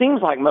 It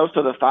seems like most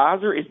of the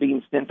Pfizer is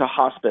being sent to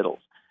hospitals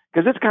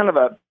because it's kind of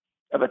a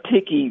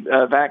ticky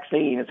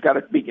vaccine. It's got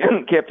to be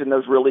kept in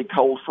those really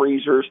cold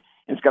freezers,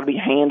 and it's got to be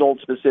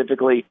handled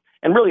specifically.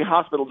 And really,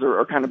 hospitals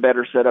are kind of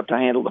better set up to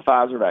handle the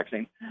Pfizer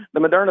vaccine. The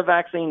Moderna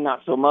vaccine,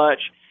 not so much.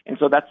 And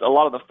so that's a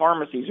lot of the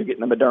pharmacies are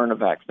getting the Moderna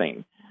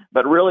vaccine.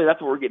 But really, that's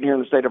what we're getting here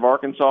in the state of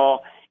Arkansas.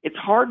 It's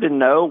hard to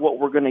know what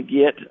we're going to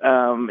get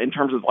in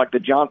terms of like the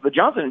Johnson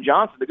 &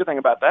 Johnson. The good thing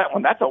about that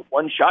one, that's a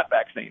one-shot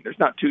vaccine. There's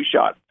not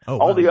two-shot. Oh,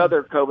 All wow. the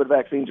other COVID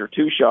vaccines are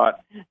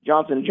two-shot.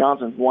 Johnson &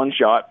 Johnson's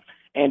one-shot.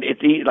 And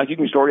it's like you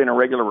can store it in a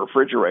regular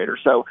refrigerator.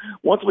 So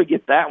once we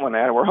get that one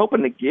out, we're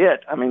hoping to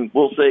get,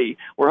 we'll see,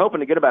 we're hoping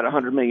to get about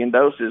 100 million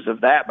doses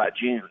of that by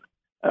June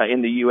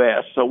in the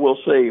U.S. So we'll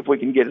see if we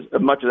can get as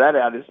much of that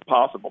out as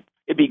possible.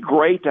 It'd be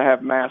great to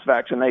have mass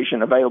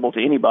vaccination available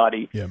to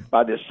anybody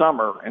by this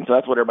summer. And so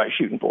that's what everybody's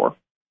shooting for.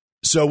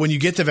 So when you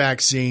get the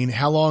vaccine,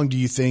 how long do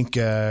you think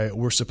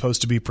we're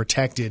supposed to be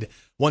protected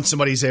once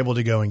somebody's able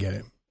to go and get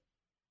it?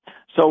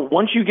 So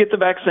once you get the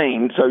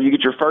vaccine, so you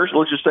get your first,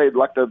 let's just say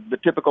like the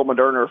typical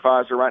Moderna or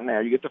Pfizer right now,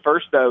 you get the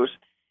first dose,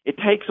 it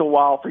takes a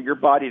while for your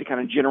body to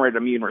kind of generate an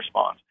immune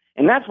response.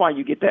 And that's why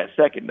you get that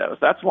second dose.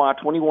 That's why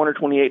 21 or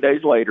 28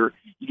 days later,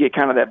 you get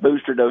kind of that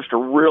booster dose to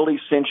really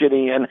cinch it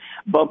in,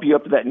 bump you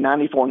up to that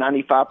 94,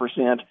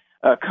 95%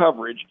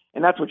 coverage.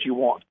 And that's what you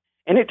want.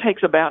 And it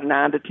takes about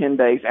 9 to 10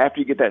 days after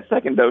you get that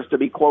second dose to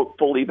be, quote,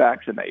 fully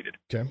vaccinated.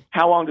 Okay.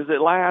 How long does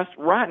it last?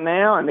 Right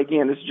now, and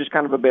again, this is just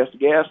kind of a best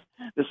guess,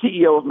 the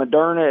CEO of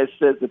Moderna has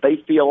said that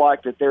they feel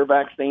like that their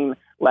vaccine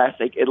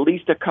lasts at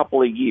least a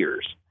couple of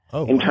years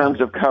in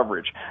terms of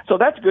coverage. So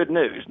that's good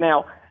news.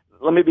 Now,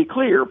 let me be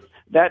clear,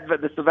 that's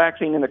the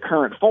vaccine in the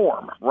current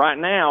form. Right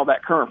now,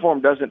 that current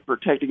form doesn't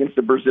protect against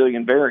the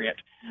Brazilian variant.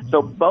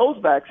 So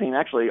both vaccine,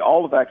 actually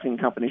all the vaccine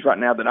companies right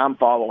now that I'm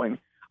following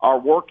are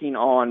working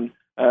on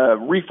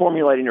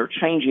reformulating or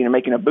changing and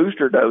making a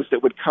booster dose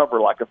that would cover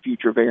like a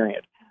future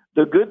variant.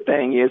 The good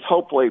thing is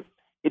hopefully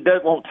it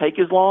won't take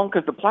as long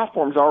because the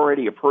platform's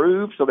already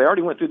approved. So they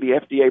already went through the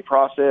FDA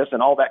process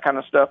and all that kind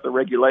of stuff, the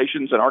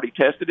regulations, and already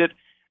tested it.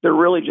 They're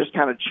really just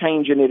kind of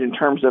changing it in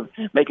terms of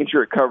making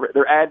sure it covers.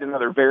 They're adding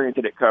another variant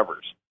that it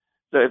covers.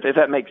 So if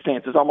that makes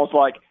sense, it's almost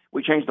like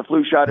we change the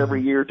flu shot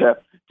every year to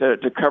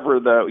cover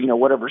the,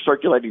 whatever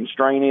circulating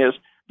strain is.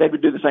 they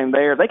would do the same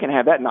there. They can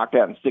have that knocked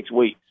out in 6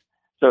 weeks.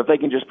 So if they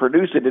can just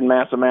produce it in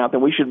mass amount,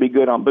 then we should be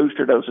good on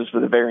booster doses for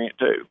the variant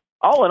too.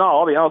 All in all,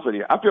 I'll be honest with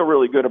you, I feel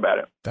really good about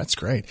it. That's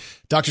great.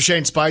 Dr.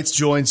 Shane Spites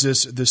joins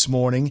us this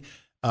morning.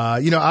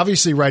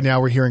 Obviously right now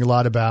we're hearing a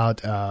lot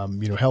about,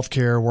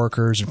 healthcare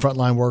workers and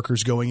frontline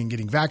workers going and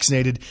getting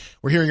vaccinated.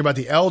 We're hearing about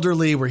the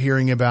elderly. We're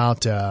hearing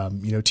about,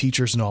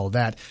 teachers and all of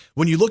that.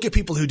 When you look at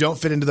people who don't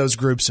fit into those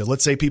groups, so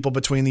let's say people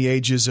between the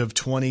ages of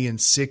 20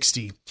 and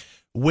 60,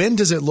 when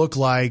does it look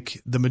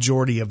like the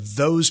majority of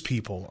those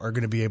people are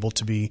going to be able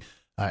to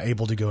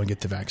go and get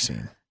the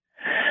vaccine?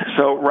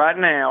 So right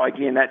now,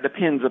 again, that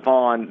depends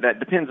upon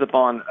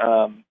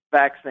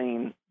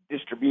vaccine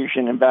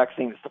distribution and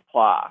vaccine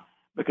supply.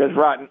 Because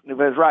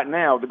right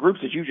now, the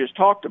groups that you just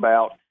talked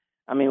about,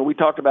 I mean, we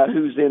talked about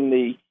who's in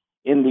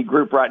the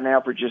group right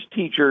now for just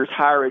teachers,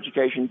 higher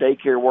education,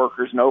 daycare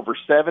workers, and over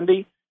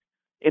 70.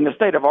 In the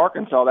state of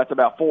Arkansas, that's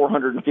about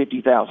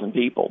 450,000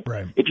 people.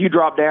 Right. If you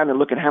drop down and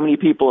look at how many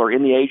people are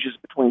in the ages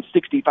between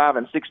 65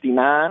 and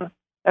 69,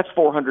 that's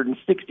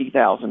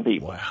 460,000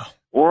 people. Wow.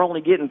 We're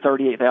only getting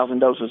 38,000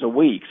 doses a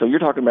week, so you're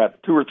talking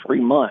about 2 or 3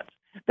 months.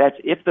 That's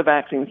if the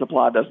vaccine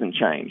supply doesn't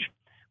change.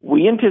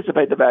 We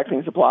anticipate the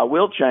vaccine supply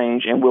will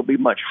change and will be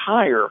much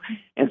higher,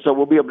 and so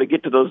we'll be able to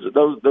get to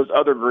those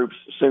other groups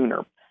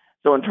sooner.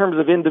 So in terms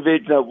of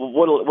individual,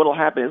 what'll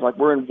happen is like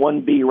we're in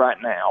 1B right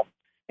now,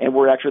 and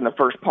we're actually in the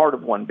first part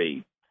of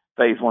 1B,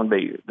 phase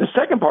 1B. The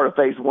second part of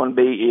phase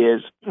 1B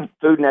is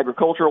food and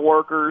agricultural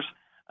workers,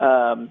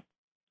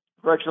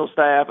 correctional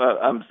staff,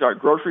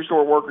 grocery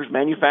store workers,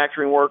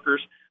 manufacturing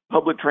workers,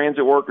 public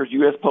transit workers,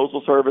 U.S.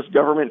 Postal Service,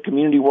 government,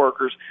 community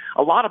workers.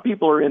 A lot of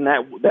people are in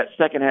that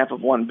second half of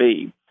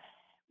 1B.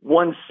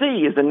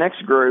 1C is the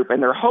next group,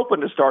 and they're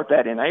hoping to start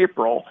that in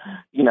April.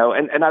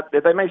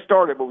 They may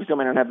start it, but we still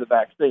may not have the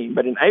vaccine.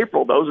 But in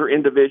April, those are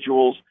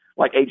individuals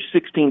like age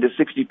 16 to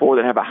 64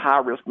 that have a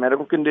high-risk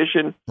medical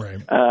condition, right.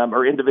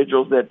 Or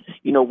individuals that,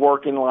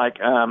 work in like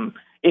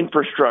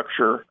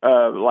infrastructure,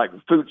 like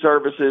food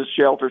services,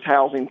 shelters,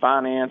 housing,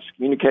 finance,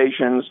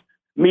 communications,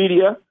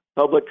 media,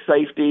 public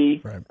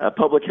safety, right.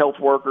 Public health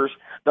workers.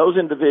 Those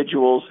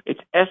individuals, it's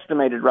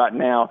estimated right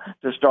now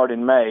to start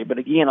in May. But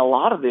again, a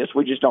lot of this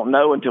we just don't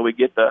know until we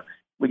get the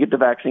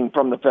vaccine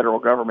from the federal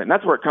government. And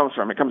that's where it comes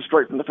from. It comes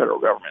straight from the federal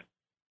government.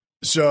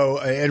 So,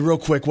 and real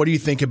quick, what do you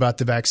think about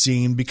the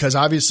vaccine? Because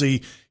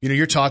obviously,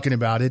 you're talking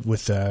about it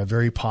with a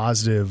very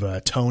positive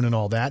tone and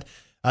all that.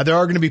 There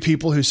are going to be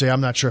people who say,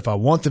 I'm not sure if I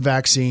want the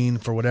vaccine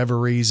for whatever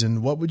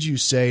reason. What would you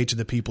say to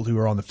the people who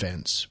are on the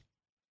fence?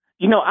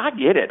 I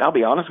get it. I'll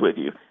be honest with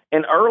you.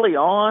 And early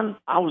on,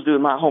 I was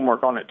doing my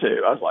homework on it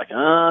too. I was like,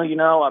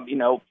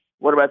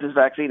 what about this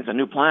vaccine? It's a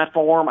new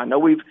platform. I know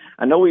we've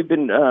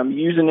been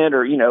using it,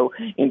 or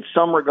in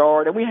some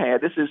regard, and we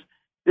had.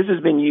 This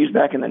has been used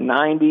back in the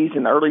 90s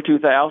and the early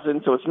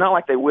 2000s, so it's not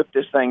like they whipped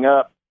this thing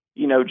up,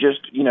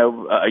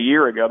 a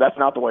year ago. That's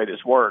not the way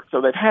this works.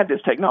 So they've had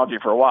this technology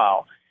for a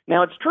while.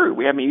 Now it's true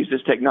we haven't used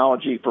this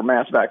technology for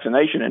mass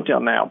vaccination until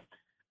now.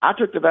 I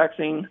took the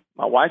vaccine.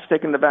 My wife's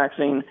taken the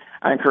vaccine.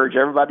 I encourage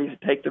everybody to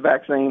take the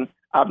vaccine.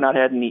 I've not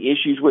had any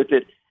issues with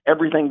it.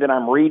 Everything that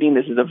I'm reading,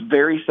 this is a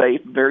very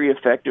safe, very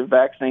effective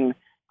vaccine.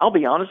 I'll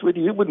be honest with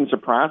you, it wouldn't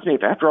surprise me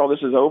if after all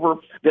this is over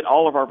that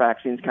all of our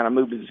vaccines kind of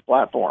move to this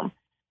platform.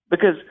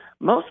 Because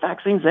most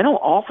vaccines, they don't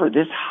offer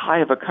this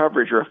high of a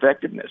coverage or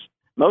effectiveness.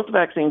 Most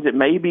vaccines, it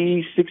may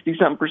be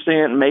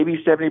 60-something%,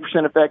 maybe 70%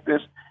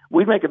 effectiveness.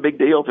 We'd make a big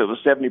deal if it was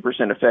 70%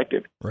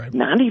 effective. Right.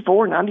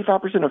 94,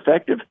 95%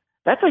 effective,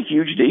 that's a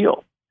huge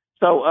deal.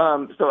 So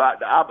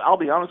I'll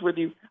be honest with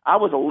you, I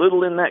was a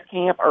little in that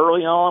camp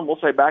early on. We'll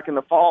say back in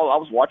the fall, I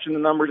was watching the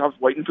numbers. I was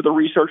waiting for the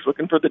research,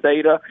 looking for the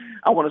data.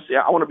 I want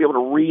to be able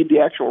to read the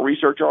actual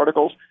research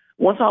articles.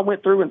 Once I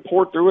went through and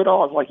poured through it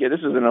all, I was like, yeah, this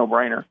is a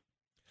no-brainer.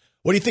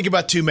 What do you think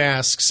about 2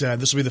 masks?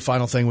 This will be the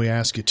final thing we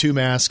ask you. 2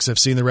 masks. I've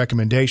seen the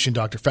recommendation.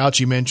 Dr.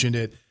 Fauci mentioned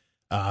it.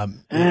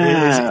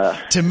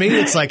 To me,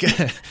 it's like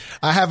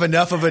I have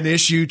enough of an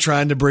issue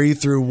trying to breathe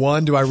through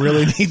one. Do I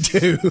really need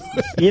 2?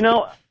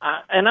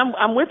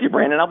 I'm with you,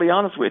 Brandon. I'll be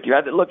honest with you.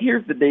 Look,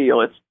 here's the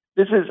deal.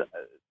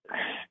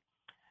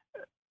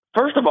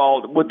 First of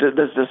all, does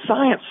the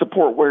science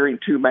support wearing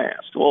 2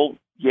 masks? Well,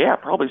 yeah,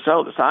 probably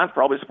so. The science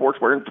probably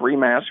supports wearing 3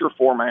 masks or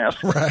 4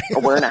 masks, right.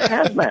 Or wearing a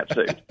hazmat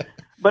suit.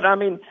 But I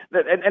mean,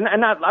 I'm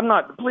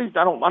not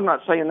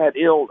saying that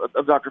ill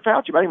of Dr.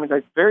 Fauci. But I mean,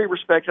 I'm very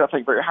respected. I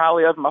think very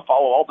highly of him. I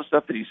follow all the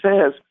stuff that he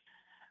says.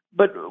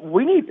 But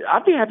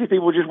I'd be happy if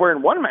people were just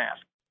wearing 1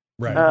 mask.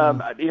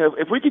 Right.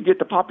 If we could get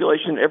the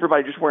population,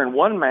 everybody just wearing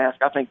 1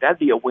 mask, I think that'd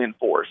be a win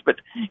for us. But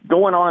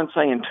going on and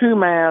saying 2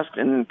 masks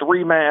and then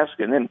 3 masks,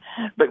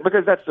 but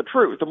because that's the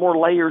truth, the more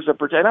layers of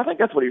protection. I think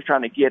that's what he was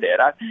trying to get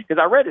at.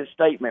 Because I read his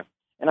statement,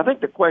 and I think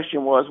the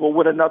question was, well,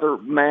 would another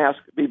mask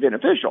be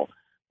beneficial?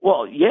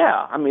 Well,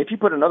 yeah. I mean, if you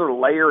put another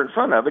layer in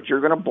front of it,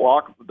 you're going to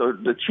block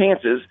the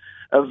chances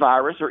of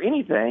virus or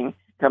anything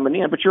coming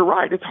in. But you're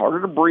right. It's harder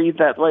to breathe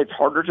that way. It's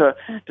harder to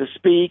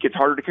speak. It's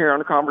harder to carry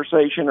on a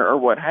conversation or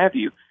what have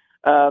you.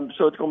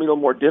 So it's going to be a little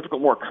more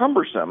difficult, more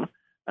cumbersome.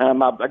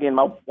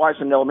 My wife's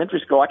in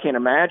elementary school. I can't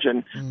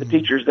imagine the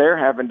teachers there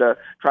having to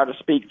try to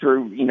speak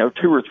through,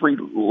 2 or 3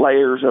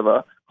 layers of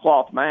a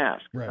cloth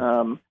mask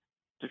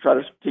to try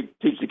to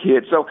teach the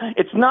kids. So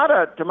it's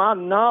not to my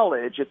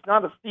knowledge, it's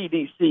not a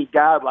CDC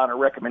guideline or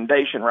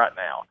recommendation right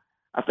now.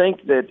 I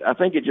think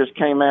it just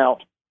came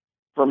out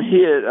from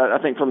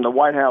from the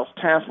White House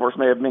task force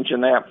may have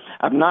mentioned that.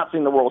 I've not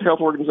seen the World Health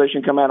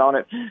Organization come out on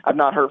it. I've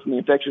not heard from the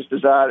Infectious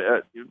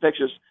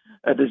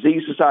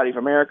Disease Society of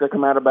America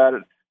come out about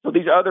it. So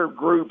these other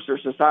groups or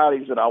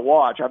societies that I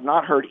watch, I've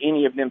not heard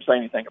any of them say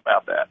anything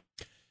about that.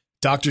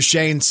 Dr.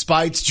 Shane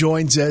Spites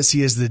joins us.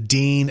 He is the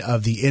Dean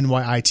of the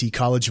NYIT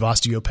College of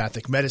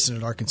Osteopathic Medicine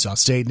at Arkansas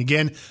State. And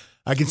again,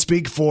 I can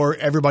speak for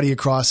everybody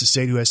across the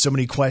state who has so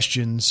many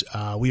questions.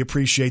 We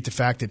appreciate the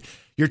fact that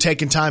you're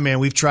taking time, man.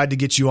 We've tried to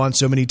get you on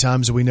so many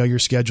times and we know your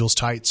schedule's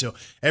tight. So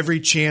every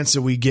chance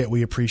that we get,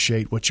 we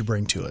appreciate what you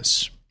bring to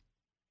us.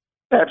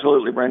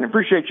 Absolutely, Brandon.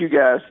 Appreciate you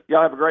guys.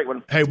 Y'all have a great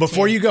one. Hey,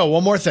 before you go,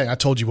 one more thing. I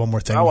told you one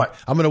more thing. I'm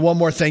going to one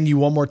more thing you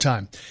one more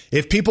time.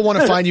 If people want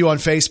to find you on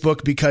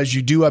Facebook, because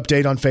you do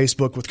update on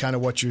Facebook with kind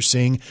of what you're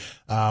seeing,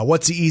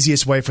 what's the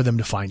easiest way for them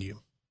to find you?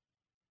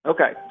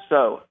 Okay,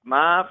 so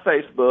my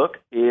Facebook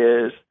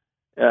is,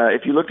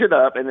 if you looked it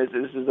up, and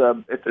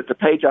it's a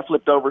page I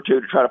flipped over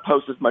to try to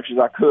post as much as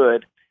I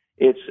could.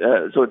 It's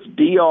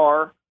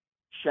Dr.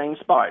 Shane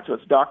Spites. So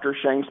it's Dr.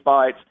 Shane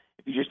Spites.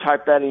 If you just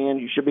type that in,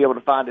 you should be able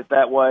to find it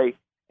that way.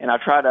 And I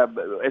try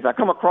to, as I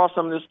come across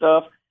some of this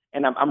stuff,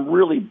 and I'm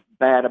really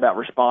bad about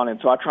responding,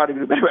 so I try to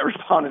do better about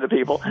responding to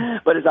people.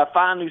 But as I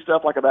find new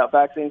stuff like about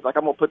vaccines, like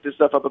I'm going to put this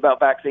stuff up about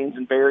vaccines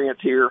and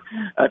variants here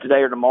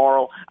today or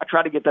tomorrow, I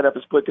try to get that up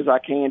as quick as I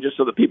can just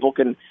so that people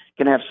can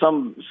have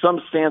some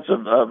sense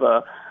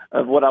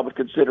of what I would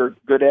consider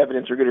good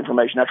evidence or good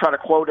information. I try to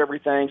quote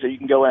everything so you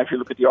can go and actually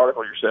look at the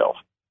article yourself.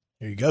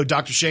 There you go.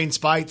 Dr. Shane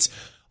Spites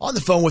on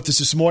the phone with us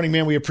this morning,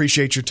 man. We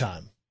appreciate your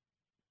time.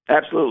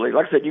 Absolutely.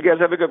 Like I said, you guys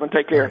have a good one.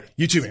 Take care. Right.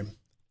 You too, man.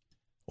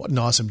 What an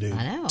awesome dude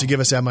to give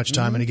us that much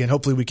time. And again,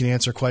 hopefully we can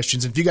answer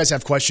questions. And if you guys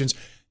have questions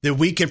that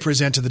we can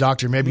present to the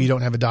doctor, maybe you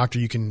don't have a doctor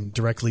you can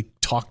directly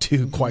talk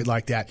to quite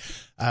like that,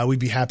 we'd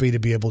be happy to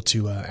be able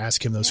to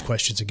ask him those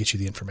questions and get you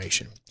the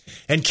information.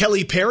 And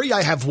Kelly Perry,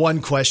 I have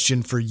one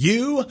question for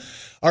you.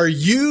 Are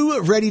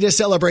you ready to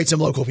celebrate some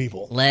local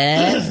people?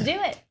 Let's do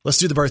it. Let's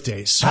do the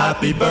birthdays.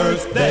 Happy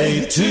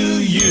birthday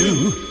to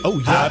you.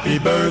 Oh, yeah. Happy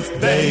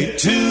birthday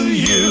to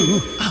you.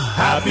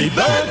 Happy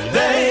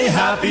birthday,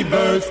 happy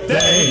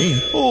birthday.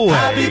 Oh,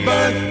 happy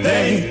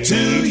birthday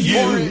to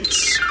you.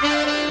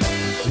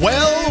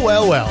 Well.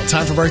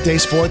 Time for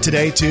birthdays for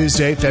today,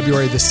 Tuesday,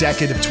 February the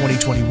 2nd of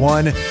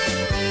 2021.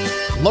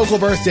 Local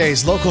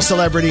birthdays, local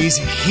celebrities,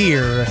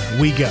 here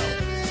we go.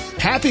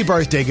 Happy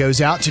birthday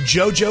goes out to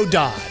JoJo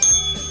Dodd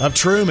of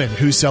Truman,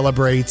 who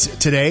celebrates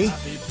today.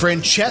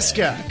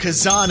 Francesca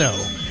Casano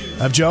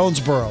of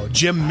Jonesboro.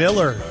 Jim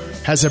Miller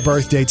has a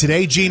birthday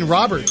today. Gene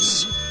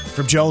Roberts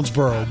from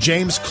Jonesboro.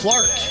 James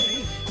Clark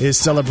is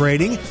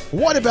celebrating.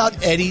 What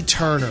about Eddie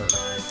Turner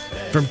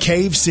from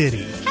Cave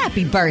City?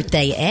 Happy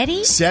birthday,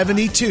 Eddie.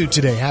 72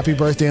 today. Happy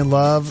birthday and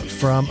love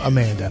from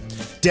Amanda.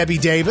 Debbie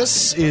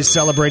Davis is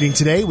celebrating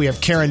today. We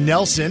have Karen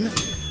Nelson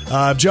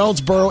of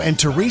Jonesboro, and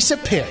Teresa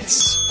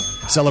Pitts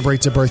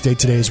celebrates a birthday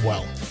today as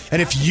well.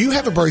 And if you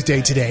have a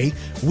birthday today,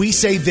 we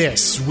say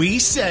this. We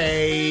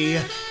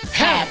say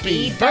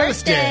happy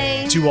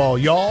birthday to all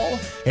y'all,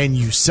 and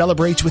you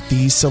celebrate with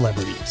these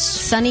celebrities.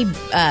 Sonny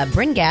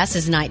Bringas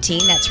is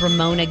 19. That's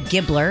Ramona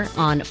Gibler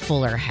on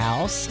Fuller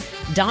House.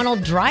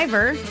 Donald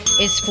Driver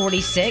is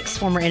 46,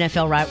 former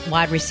NFL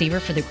wide receiver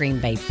for the Green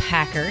Bay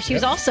Packers. He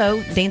was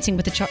also Dancing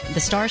with the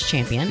Stars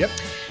champion. Yep.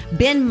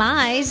 Ben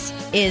Mize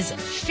is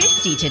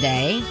 50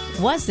 today,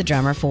 was the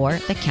drummer for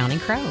the Counting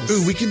Crows.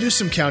 Ooh, we can do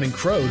some Counting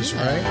Crows,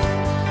 right?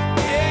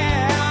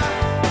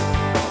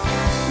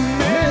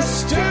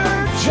 Mr.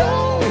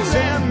 Jones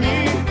and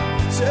me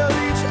tell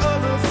each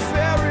other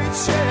fairy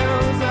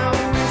tales,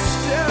 and we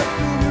stare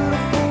through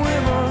beautiful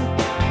women.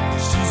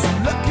 She's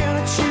looking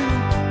at you.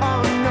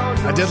 Oh,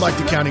 no, I did like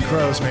the Counting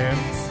Crows, man.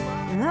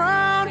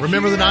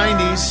 Remember the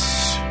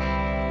 90s.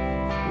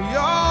 We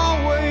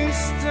always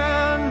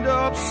stand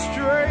up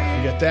straight.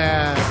 You get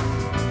that.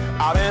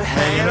 I've been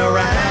hanging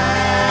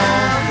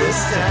around this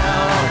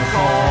town on the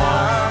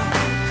corner.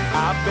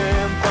 I've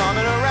been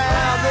bumming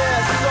around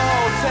this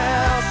old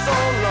town so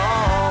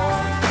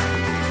long.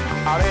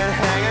 I've been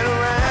hanging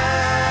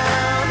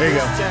around There you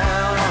this go.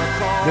 town on the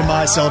corner. Ben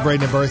Mize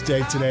celebrating a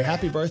birthday today.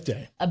 Happy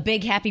birthday. A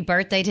big happy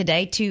birthday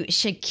today to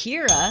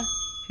Shakira,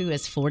 who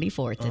is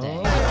 44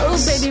 today. Oh,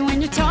 baby,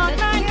 when you talk like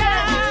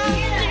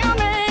that, you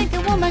make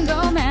a woman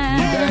go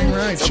mad. Dang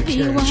right, So be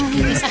Shakira, wise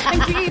Shakira.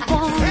 and keep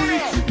on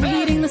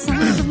reading the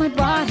signs of my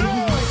body.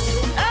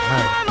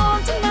 I'm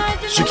on tonight.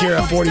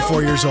 Shakira,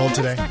 44 years old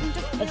today.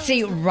 Let's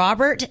see,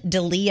 Robert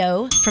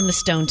DeLeo from the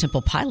Stone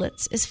Temple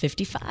Pilots is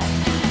 55.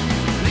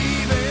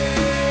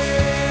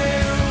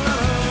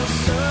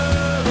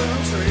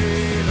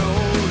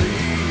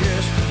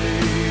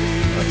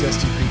 That's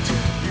STP too.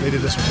 They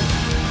did this one too.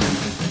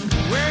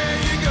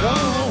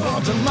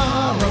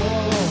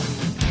 Tomorrow.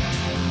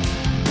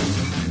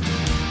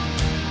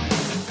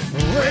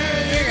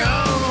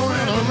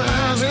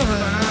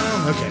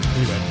 Okay,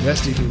 anyway,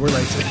 STP, we're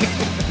late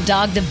today.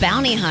 Dog the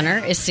Bounty Hunter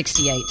is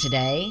 68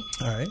 today.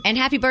 All right. And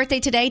happy birthday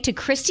today to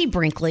Christy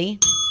Brinkley,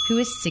 who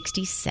is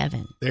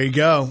 67. There you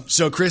go.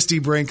 So Christy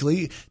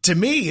Brinkley, to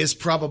me, is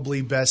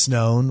probably best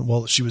known.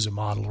 Well, she was a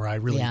model,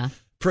 right? Really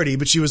pretty,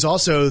 but she was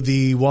also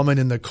the woman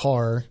in the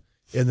car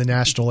in the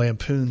National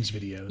Lampoon's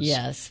videos.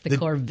 Yes, the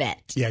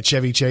Corvette. Yeah,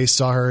 Chevy Chase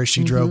saw her as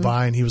she drove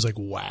by, and he was like,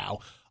 wow.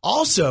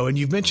 Also, and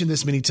you've mentioned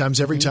this many times,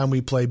 every time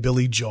we play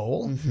Billy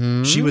Joel,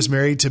 she was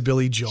married to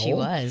Billy Joel. She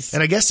was.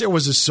 And I guess there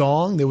was a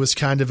song that was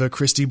kind of a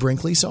Christy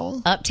Brinkley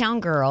song. Uptown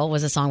Girl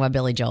was a song by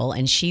Billy Joel,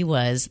 and she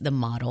was the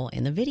model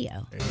in the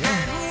video.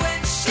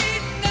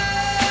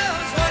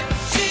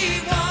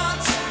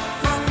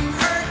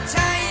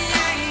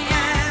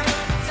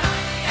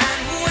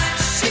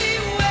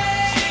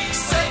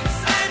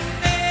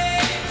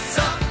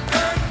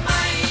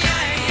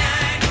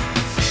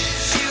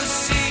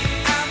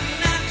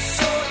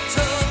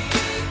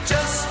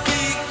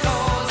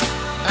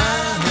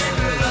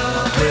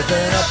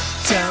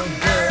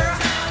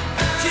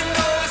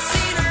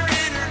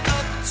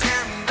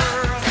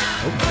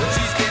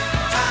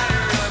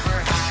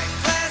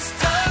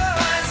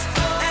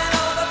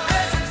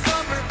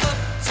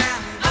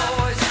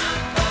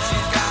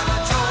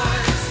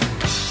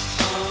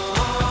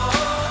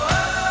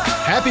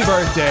 Happy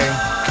birthday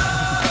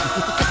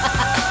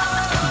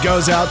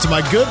goes out to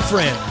my good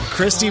friend,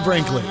 Christy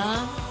Brinkley,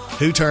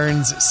 who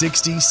turns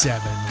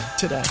 67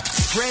 today.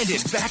 Brandon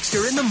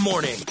Baxter in the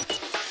morning.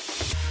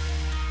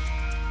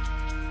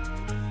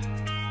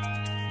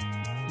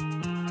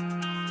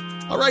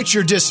 All right,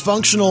 your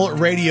dysfunctional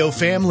radio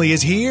family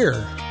is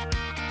here.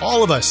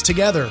 All of us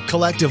together,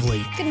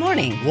 collectively. Good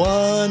morning.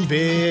 One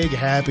big,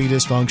 happy,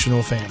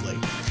 dysfunctional family.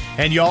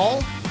 And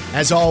y'all,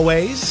 as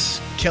always,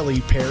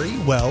 Kelly Perry,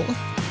 well,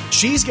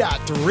 she's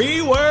got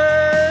 3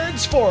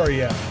 words for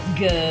you.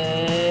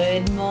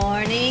 Good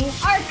morning,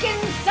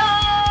 Arkansas!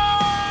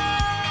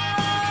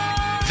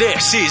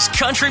 This is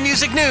Country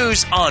Music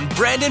News on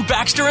Brandon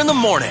Baxter in the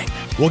morning.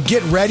 Well,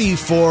 get ready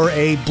for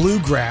a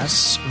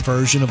bluegrass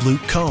version of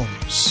Luke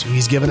Combs.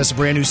 He's given us a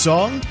brand new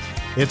song.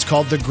 It's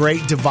called The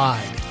Great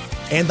Divide.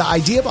 And the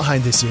idea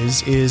behind this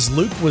is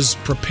Luke was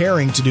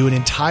preparing to do an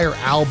entire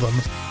album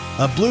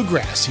of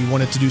bluegrass. He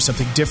wanted to do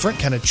something different,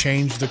 kind of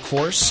change the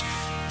course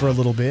for a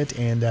little bit,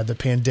 and the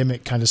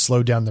pandemic kind of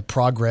slowed down the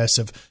progress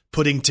of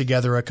putting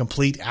together a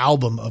complete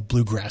album of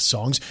bluegrass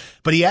songs.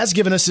 But he has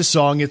given us this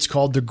song. It's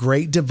called The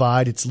Great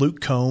Divide. It's Luke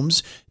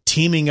Combs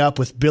teaming up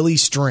with Billy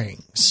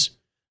Strings,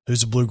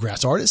 who's a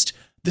bluegrass artist.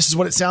 This is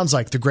what it sounds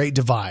like, The Great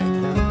Divide.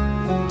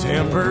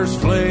 Tempers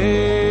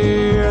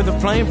flare, the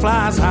flame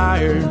flies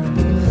higher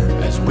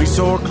as we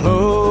soar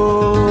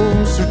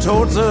closer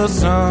towards the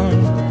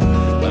sun.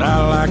 But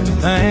I like to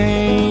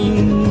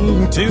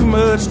think too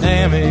much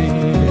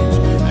damage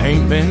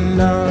ain't been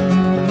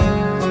done.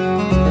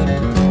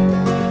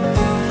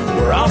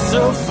 We're all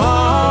so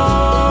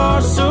far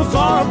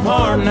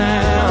apart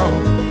now.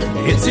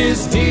 It's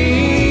as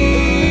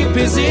deep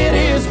as it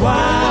is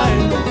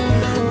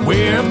wide.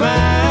 We're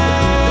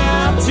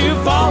about to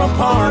fall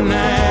apart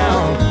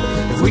now.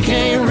 If we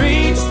can't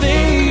reach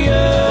the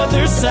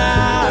other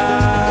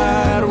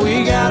side,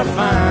 we gotta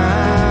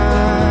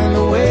find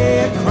a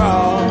way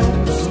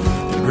across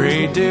the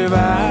Great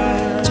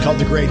Divide. It's called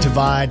The Great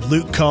Divide.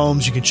 Luke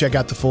Combs. You can check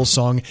out the full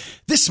song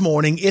this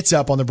morning. It's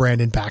up on the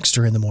Brandon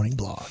Baxter in the Morning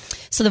blog.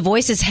 So The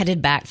Voice is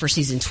headed back for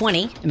season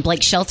 20, and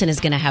Blake Shelton is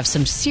going to have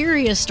some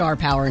serious star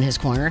power in his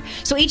corner.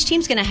 So each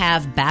team's going to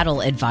have battle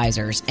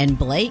advisors, and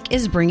Blake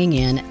is bringing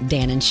in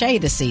Dan and Shay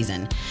this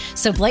season.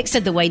 So Blake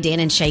said the way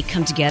Dan and Shay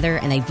come together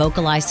and they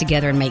vocalize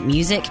together and make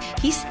music,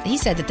 he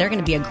said that they're going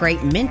to be a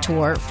great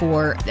mentor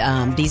for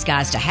these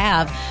guys to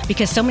have,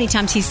 because so many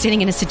times he's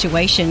sitting in a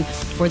situation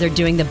where they're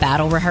doing the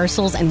battle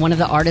rehearsals and one of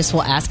the artists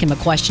will ask him a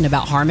question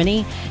about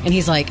harmony, and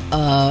he's like,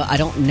 I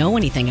don't know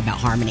anything about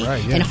harmony.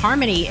 Right, yeah. And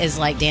harmony is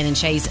like Dan and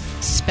Shay's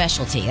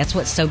specialty. That's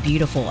what's so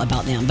beautiful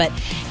about them. But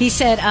he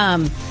said,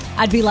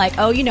 I'd be like,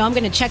 I'm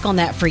going to check on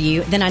that for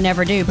you. Then I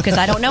never do, because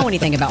I don't know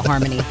anything about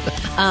harmony.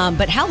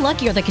 But how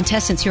lucky are the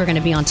contestants who are going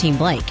to be on Team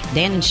Blake?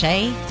 Dan and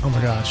Shay? Oh my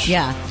gosh.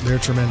 Yeah. They're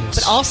tremendous.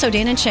 But also,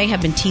 Dan and Shay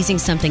have been teasing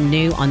something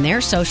new on their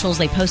socials.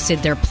 They posted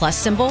their plus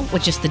symbol,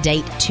 which is the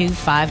date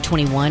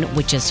 2/5/21,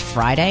 which is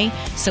Friday.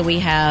 So we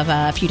have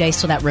a few days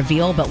till that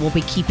reveal, but we'll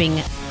be keeping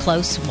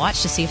close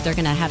watch to see if they're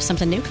going to have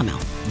something new come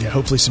out. Yeah,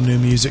 hopefully some new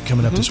music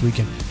coming up this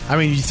weekend. I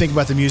mean, you think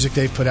about the music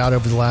they've put out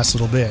over the last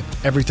little bit.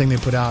 Everything they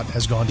put out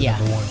has gone to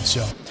number one.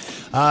 So,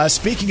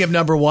 speaking of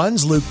number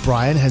ones, Luke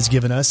Bryan has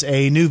given us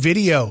a new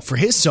video for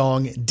his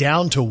song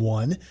Down to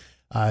One.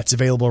 It's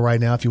available right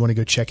now if you want to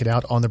go check it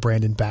out on the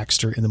Brandon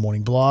Baxter in the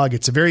Morning blog.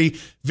 It's a very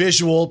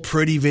visual,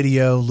 pretty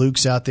video.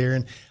 Luke's out there,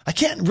 and I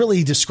can't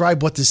really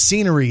describe what the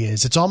scenery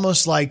is. It's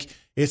almost like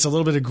it's a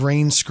little bit of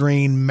green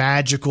screen,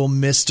 magical,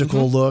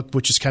 mystical look,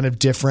 which is kind of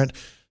different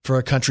for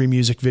a country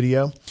music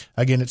video.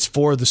 Again, it's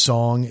for the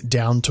song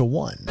Down to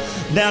One.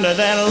 Down to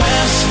that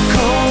last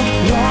cold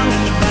one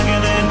in the back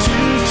of that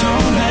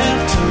two-tone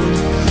half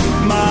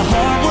tone. My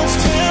heart was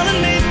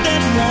telling me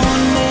that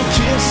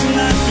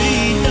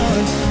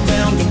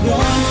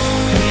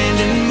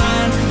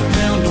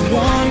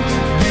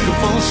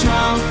what's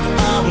wrong.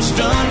 I was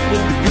done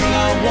with the girl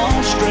I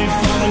want, straight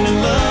falling in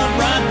love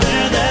right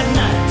there that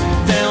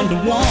night, down to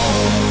one.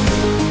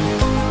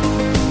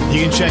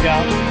 You can check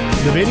out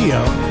the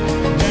video.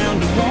 Down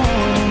to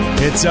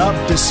one. It's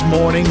up this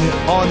morning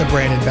on the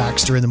Brandon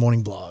Baxter in the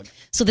Morning blog.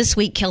 So this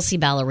week, Kelsey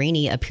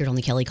Ballerini appeared on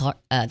the Kelly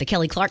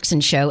Clarkson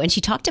Show, and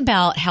she talked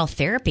about how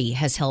therapy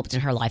has helped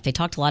in her life. They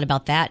talked a lot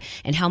about that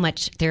and how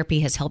much therapy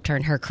has helped her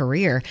in her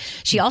career.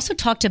 She also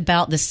talked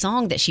about the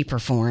song that she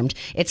performed.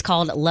 It's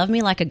called Love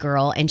Me Like a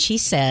Girl, and she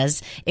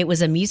says it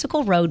was a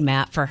musical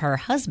roadmap for her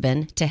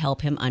husband to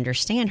help him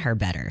understand her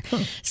better.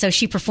 So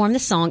she performed the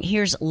song.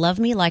 Here's Love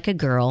Me Like a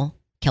Girl,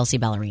 Kelsey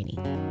Ballerini.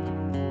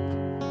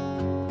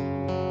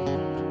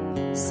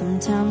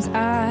 Sometimes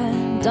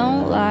I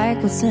don't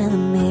like what's in the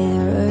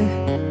mirror.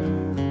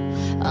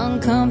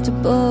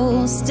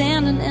 Uncomfortable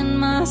standing in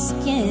my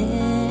skin.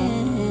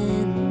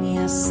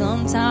 Yeah,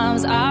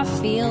 sometimes I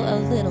feel a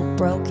little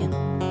broken.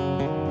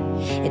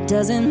 It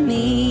doesn't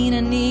mean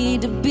I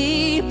need to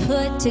be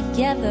put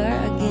together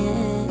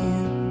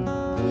again.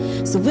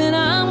 So when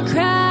I'm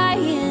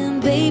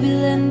crying, baby,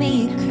 let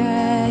me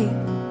cry.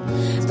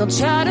 Don't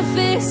try to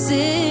fix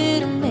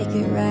it or make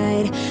it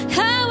right.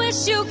 I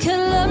wish you could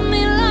love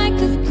me like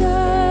a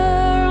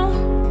girl.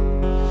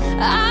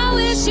 I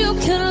wish you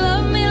could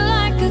love me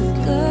like a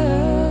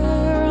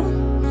girl.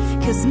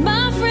 'Cause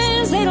my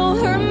friends, they don't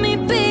hurt me,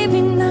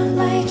 baby, not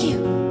like you.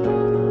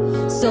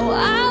 So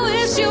I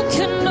wish you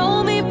could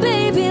know me,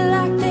 baby,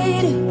 like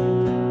they do.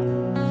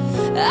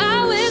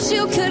 I wish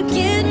you could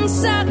get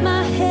inside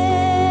my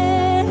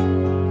head.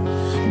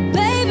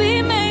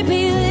 Baby,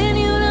 maybe then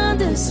you'd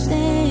understand.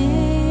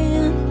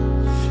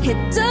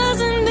 It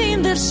doesn't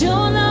mean that you're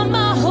not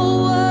my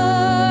whole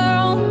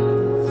world,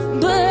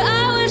 but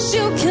I wish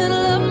you could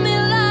love me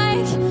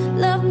like,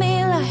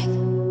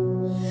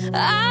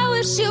 I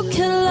wish you could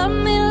love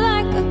me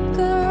like a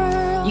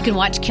girl. You can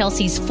watch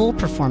Kelsey's full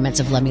performance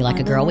of Love Me Like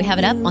a Girl. We have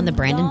it up on the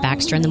Brandon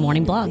Baxter in the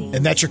Morning blog.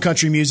 And that's your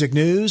country music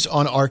news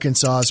on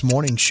Arkansas's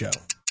Morning Show.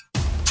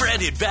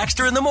 Brandon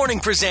Baxter in the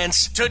Morning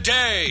presents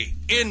Today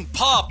in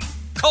Pop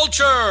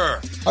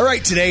Culture. All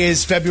right, today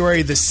is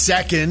February the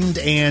 2nd,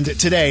 and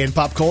today in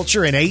pop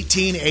culture in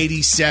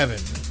 1887,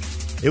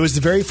 it was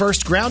the very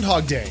first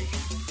Groundhog Day.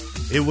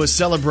 It was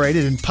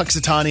celebrated in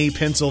Puxatawny,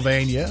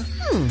 Pennsylvania.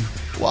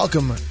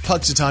 Welcome,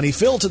 Puxatawny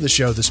Phil, to the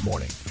show this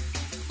morning.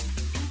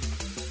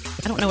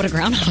 I don't know what a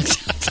groundhog sounds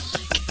like.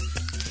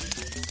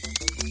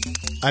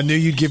 I knew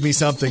you'd give me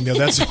something, though.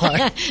 That's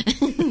why.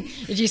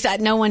 Did you say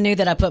no one knew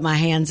that I put my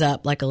hands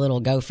up like a little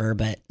gopher?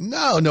 But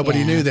no,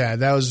 nobody knew that.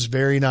 That was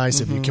very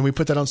nice of you. Can we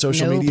put that on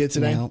social media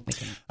today? No.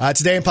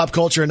 Today in pop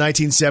culture in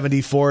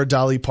 1974,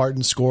 Dolly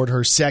Parton scored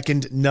her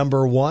second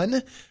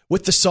 #1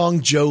 with the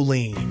song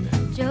Jolene.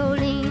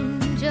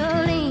 Jolene,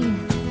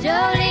 Jolene,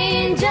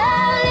 Jolene,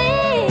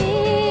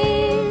 Jolene.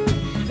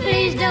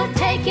 Please don't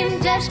take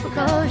him just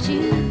because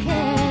you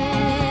can.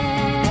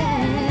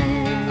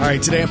 All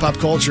right, today in pop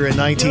culture in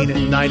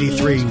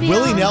 1993,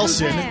 Willie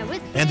Nelson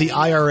and the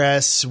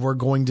IRS were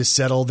going to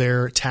settle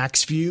their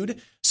tax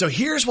feud. So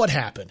here's what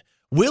happened.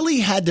 Willie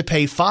had to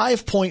pay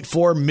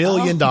 $5.4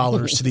 million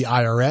to the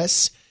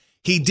IRS.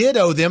 He did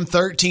owe them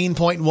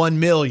 $13.1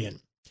 million.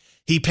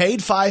 He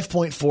paid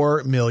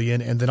 $5.4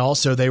 million, and then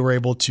also they were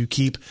able to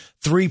keep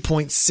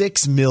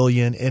 $3.6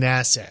 million in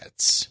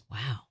assets.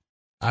 Wow.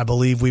 I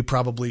believe we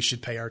probably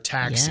should pay our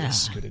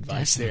taxes. Yeah, good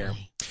advice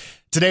definitely. there.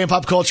 Today in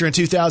pop culture in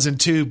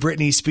 2002,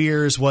 Britney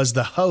Spears was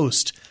the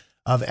host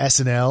of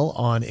SNL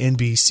on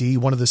NBC.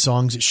 One of the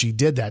songs that she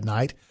did that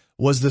night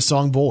was the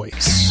song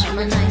Boys. I'm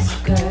a nice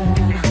girl.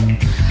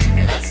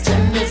 Let's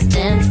turn this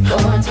dance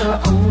floor into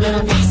our own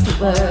little nasty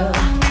world.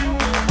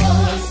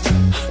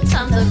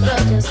 Sometimes a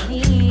girl just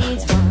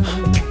needs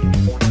one.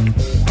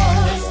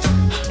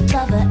 To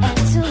love her and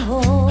to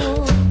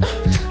hold.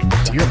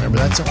 Do you remember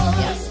that song?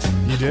 Yes.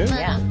 You do?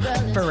 Yeah.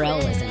 Pharrell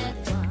was in it.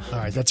 All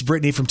right, that's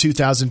Britney from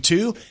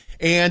 2002.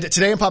 And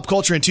today in pop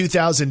culture in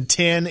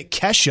 2010,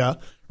 Kesha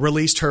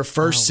released her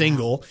first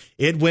single.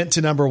 It went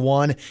to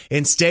 #1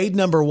 and stayed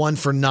 #1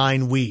 for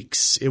 9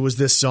 weeks. It was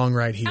this song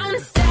right here.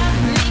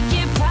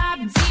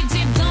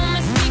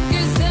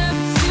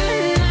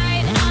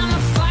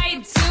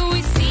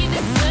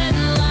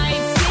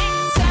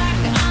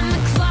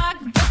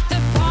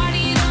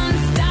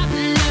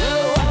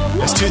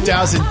 It's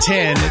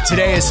 2010.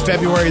 Today is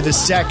February the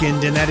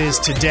 2nd, and that is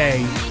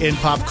Today in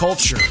Pop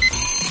Culture.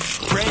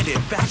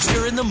 Brandon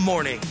Baxter in the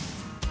Morning.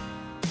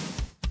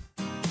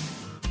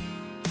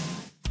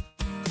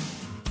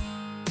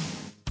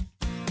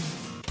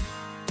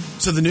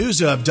 So the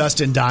news of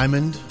Dustin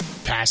Diamond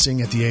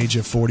passing at the age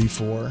of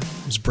 44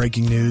 was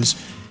breaking news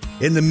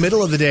in the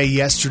middle of the day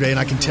yesterday, and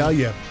I can tell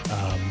you,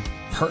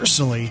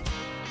 personally,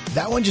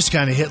 that one just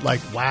kind of hit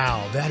like,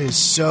 wow, that is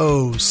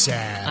so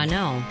sad. I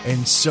know.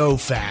 And so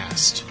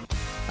fast.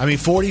 I mean,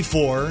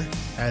 44,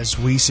 as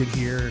we sit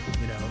here,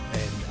 you know,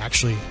 and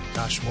actually,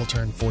 gosh, we'll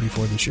turn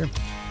 44 this year.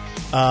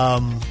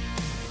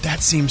 That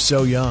seems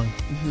so young.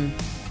 Mm-hmm.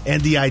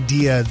 And the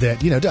idea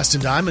that, you know,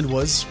 Dustin Diamond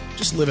was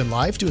just living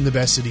life, doing the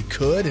best that he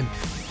could. And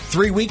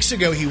 3 weeks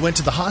ago, he went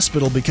to the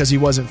hospital because he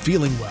wasn't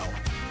feeling well.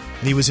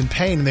 And he was in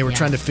pain, and they were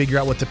trying to figure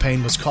out what the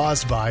pain was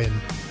caused by,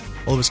 and,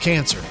 well, it was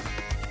cancer.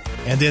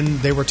 And then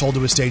they were told it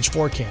was stage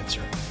 4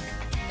 cancer.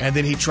 And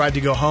then he tried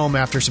to go home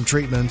after some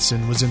treatments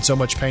and was in so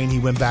much pain, he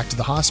went back to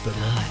the hospital.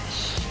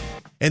 Gosh.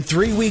 And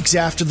 3 weeks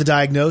after the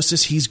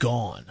diagnosis, he's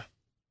gone.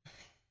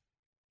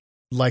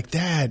 Like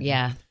that.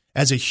 Yeah.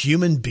 As a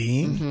human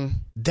being,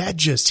 that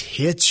just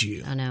hits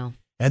you. I know.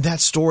 And that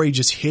story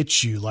just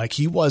hits you. Like,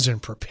 he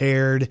wasn't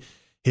prepared.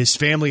 His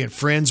family and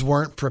friends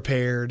weren't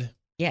prepared.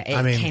 Yeah,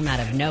 it came out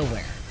of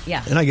nowhere.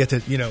 Yeah. And I get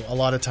that, a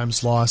lot of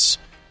times loss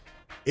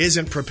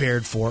isn't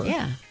prepared for.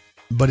 Yeah.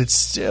 But it's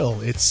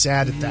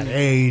sad at that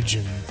age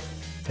and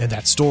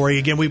that story.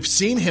 Again, we've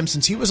seen him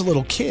since he was a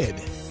little kid.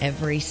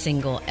 Every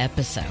single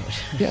episode.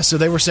 Yeah, so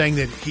they were saying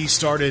that he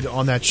started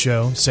on that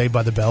show, Saved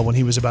by the Bell, when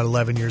he was about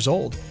 11 years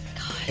old.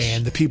 Gosh.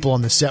 And the people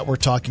on the set were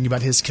talking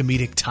about his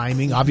comedic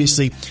timing.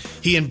 Obviously,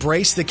 he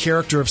embraced the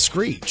character of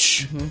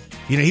Screech.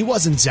 He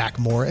wasn't Zach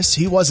Morris.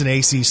 He wasn't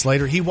AC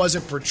Slater. He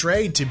wasn't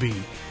portrayed to be,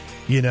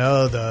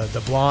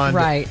 the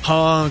blonde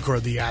hunk or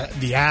the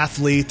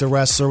athlete, the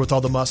wrestler with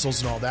all the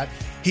muscles and all that.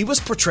 He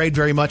was portrayed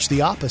very much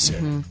the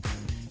opposite.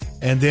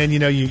 And then,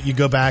 you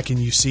go back and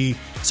you see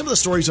some of the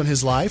stories on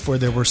his life where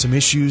there were some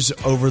issues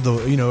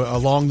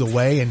along the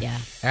way. And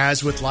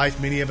as with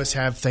life, many of us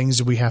have things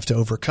that we have to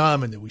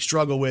overcome and that we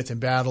struggle with and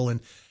battle.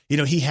 And,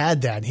 he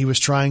had that. And he was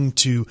trying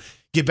to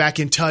get back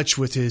in touch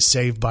with his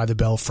Saved by the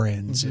Bell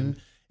friends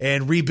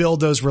and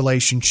rebuild those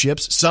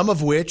relationships, some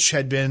of which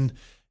had been,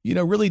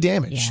 really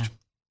damaged. Yeah.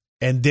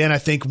 And then I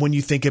think when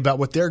you think about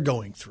what they're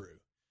going through,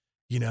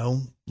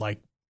 like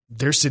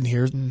they're sitting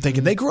here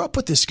thinking they grew up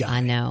with this guy. I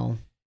know.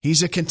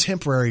 He's a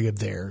contemporary of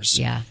theirs.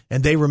 Yeah.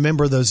 And they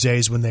remember those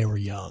days when they were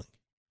young.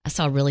 I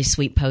saw a really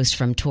sweet post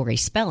from Tori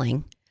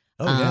Spelling.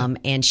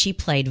 And she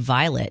played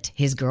Violet,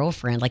 his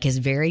girlfriend, like his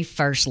very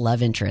first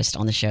love interest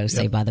on the show,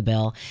 Saved by the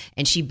Bell.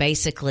 And she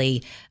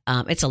basically,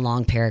 it's a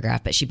long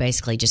paragraph, but she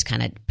basically just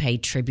kind of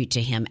paid tribute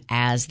to him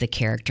as the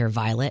character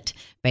Violet,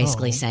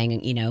 basically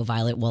saying,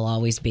 Violet will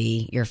always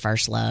be your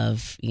first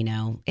love.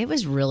 It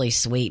was really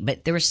sweet.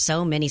 But there were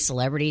so many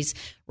celebrities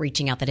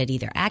reaching out that had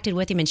either acted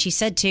with him. And she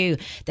said, too,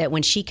 that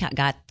when she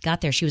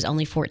got there, she was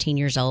only 14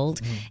 years old.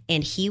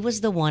 And he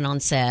was the one on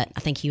set,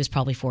 I think he was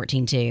probably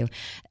 14, too,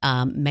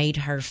 made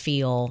her feel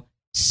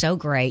so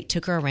great,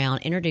 took her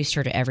around, introduced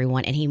her to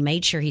everyone, and he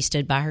made sure he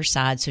stood by her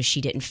side so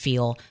she didn't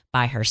feel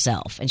by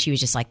herself. And she was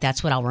just like,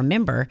 that's what I'll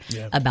remember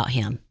about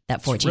him,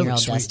 that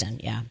 14-year-old really Dustin.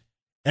 Yeah.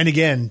 And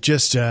again,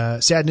 just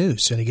sad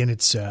news. And again,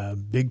 it's a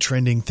big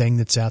trending thing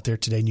that's out there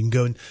today. And you can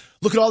go and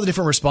look at all the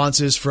different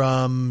responses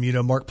from,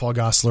 Mark Paul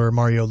Gosselaar,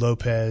 Mario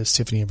Lopez,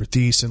 Tiffany Amber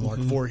Thies, and Lark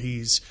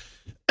Voorhees.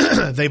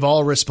 They've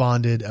all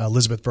responded.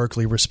 Elizabeth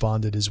Berkley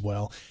responded as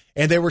well.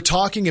 And they were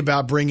talking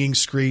about bringing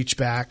Screech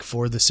back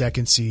for the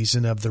second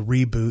season of the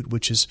reboot,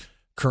 which is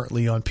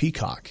currently on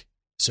Peacock.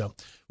 So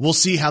we'll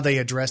see how they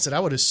address it. I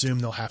would assume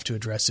they'll have to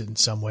address it in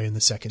some way in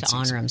the second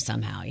season. To honor him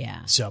somehow,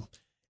 yeah. So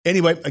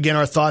anyway, again,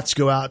 our thoughts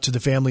go out to the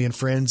family and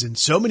friends and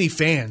so many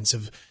fans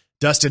of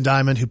Dustin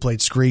Diamond, who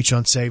played Screech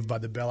on Saved by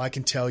the Bell. I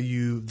can tell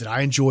you that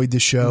I enjoyed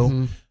the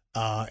show.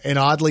 And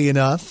oddly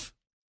enough,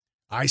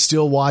 I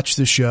still watch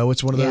the show.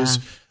 It's one of those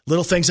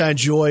little things I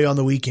enjoy on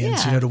the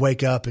weekends, to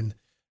wake up and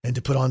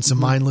to put on some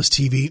mindless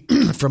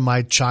TV from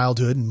my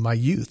childhood and my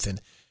youth.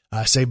 And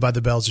Saved by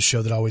the Bell is a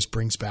show that always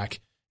brings back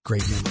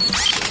great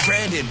memories.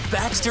 Brandon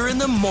Baxter in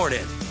the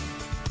morning.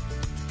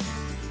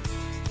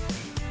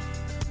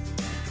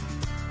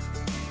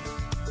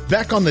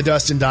 Back on the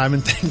Dustin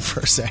Diamond thing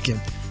for a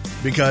second,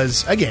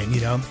 because again,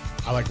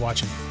 I like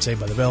watching Saved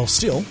by the Bell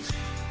still.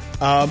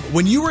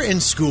 When you were in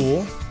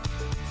school,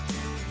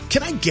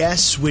 can I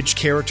guess which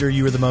character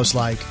you were the most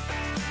like?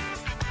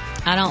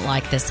 I don't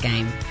like this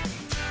game.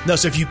 No,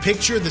 so if you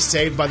picture the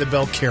Saved by the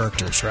Bell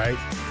characters, right?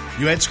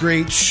 You had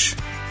Screech,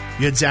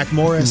 you had Zach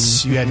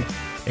Morris, you had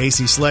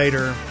AC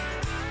Slater.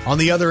 On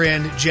the other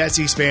end,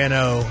 Jesse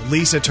Spano,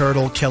 Lisa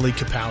Turtle, Kelly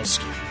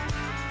Kapowski.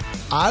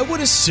 I would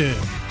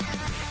assume,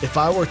 if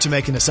I were to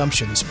make an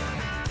assumption this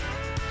morning,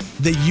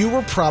 that you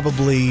were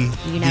probably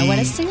what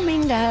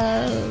assuming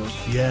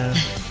does. Yeah,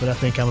 but I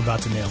think I'm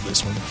about to nail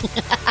this one.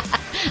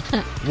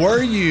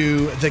 Were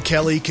you the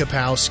Kelly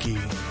Kapowski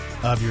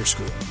of your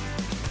school?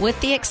 With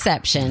the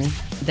exception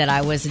that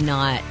I was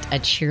not a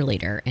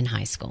cheerleader in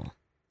high school.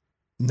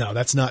 No,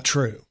 that's not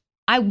true.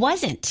 I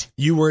wasn't.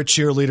 You were a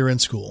cheerleader in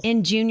school.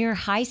 In junior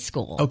high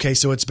school. Okay,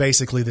 so it's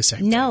basically the same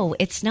thing. No,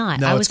 it's not.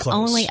 No, I was it's close.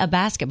 only a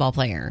basketball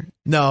player.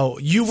 No,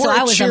 you were so a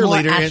I was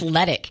cheerleader. A more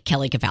athletic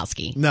Kelly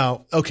Kapowski.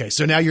 No, okay,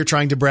 so now you're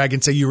trying to brag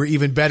and say you were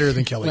even better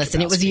than Kelly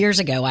Listen, Kapowski. It was years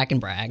ago. I can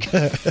brag.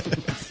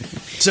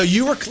 So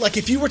you were, like,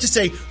 if you were to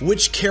say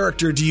which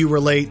character do you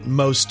relate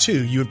most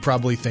to, you would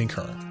probably think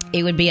her.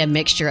 It would be a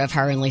mixture of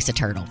her and Lisa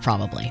Turtle,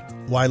 probably.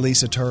 Why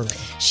Lisa Turtle?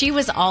 She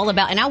was all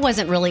about, and I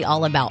wasn't really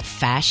all about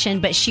fashion,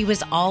 but she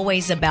was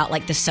always about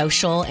like the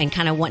social and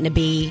kind of wanting to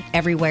be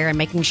everywhere and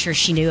making sure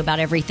she knew about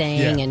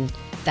everything and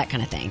that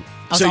kind of thing.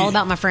 I was all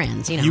about my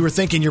friends, you know. You were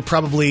thinking you're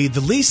probably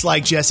the least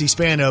like Jessie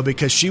Spano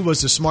because she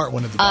was the smart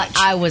one of the bunch.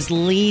 I was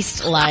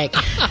least like,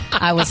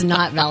 I was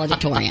not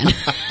valedictorian.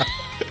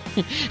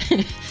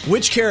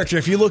 Which character,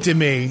 if you looked at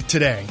me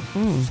today,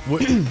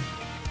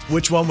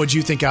 which one would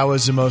you think I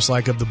was the most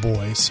like of the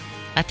boys?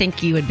 I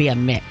think you would be a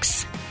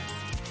mix.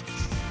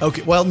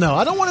 Okay, well, no,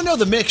 I don't want to know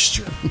the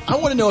mixture. I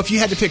want to know if you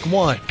had to pick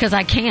one. Because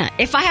I can't.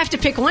 If I have to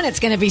pick one, it's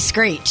going to be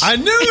Screech. I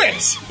knew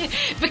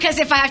it! Because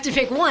if I have to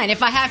pick one,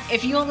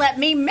 if you'll let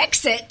me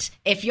mix it,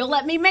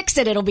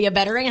 it'll be a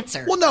better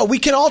answer. Well, no, we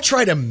can all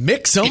try to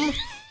mix them.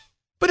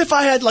 But if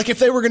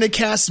they were going to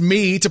cast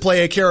me to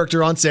play a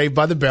character on Saved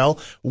by the Bell,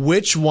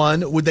 which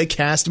one would they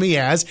cast me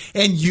as?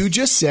 And you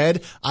just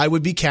said I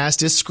would be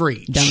cast as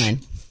Screech. Done.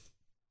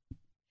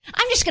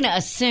 I'm just going to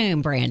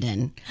assume,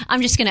 Brandon.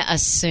 I'm just going to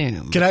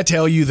assume. Can I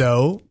tell you,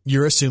 though,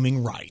 you're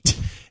assuming right.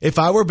 If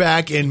I were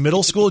back in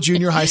middle school,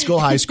 junior high school,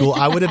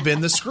 I would have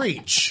been the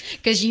Screech.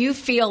 Because you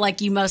feel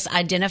like you most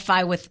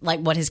identify with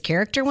like what his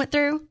character went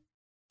through?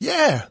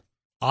 Yeah.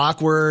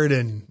 Awkward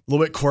and a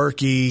little bit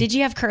quirky. Did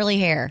you have curly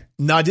hair?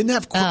 No, I didn't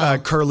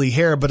have curly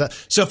hair. But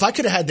so if I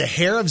could have had the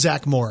hair of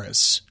Zach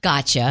Morris.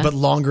 Gotcha. But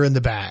longer in the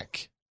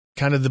back.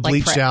 Kind of the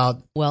bleached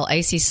out. Well,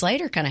 AC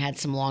Slater kind of had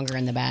some longer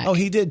in the back. Oh,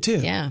 he did too.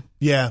 Yeah.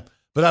 Yeah.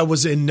 But I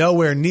was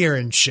nowhere near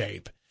in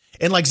shape.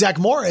 And like Zach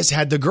Morris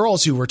had the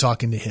girls who were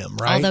talking to him,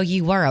 right? Although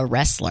you were a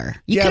wrestler.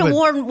 You could have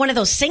worn one of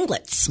those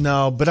singlets.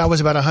 No, but I was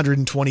about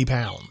 120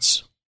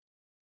 pounds.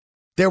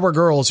 There were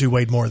girls who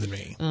weighed more than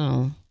me.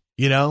 Oh.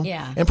 You know?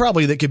 Yeah. And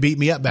probably that could beat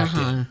me up back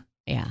then.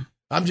 Yeah.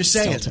 I'm just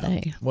saying. Still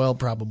today. Well,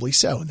 probably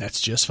so. And that's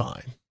just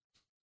fine.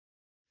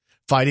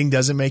 Fighting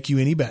doesn't make you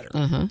any better.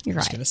 You're right. I'm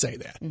just going to say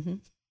that.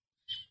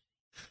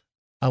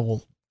 I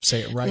will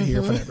say it right here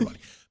in front of everybody.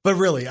 But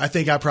really, I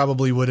think I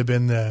probably would have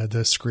been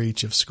the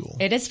Screech of school.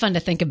 It is fun to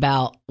think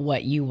about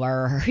what you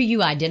were, who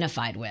you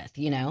identified with,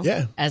 you know,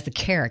 as the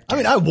character. I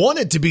mean, I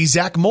wanted to be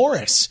Zach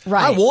Morris.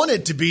 Right. I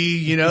wanted to be,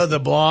 you know, the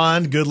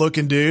blonde,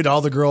 good-looking dude all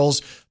the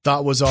girls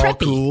thought was all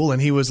Preppy. cool.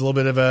 And he was a little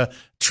bit of a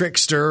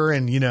trickster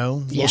and, you know,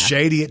 a little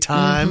shady at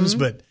times.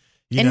 But,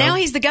 you know. Now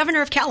he's the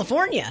governor of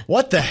California.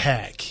 What the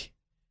heck?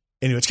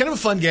 Anyway, it's kind of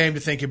a fun game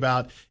to think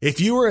about. If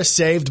you were a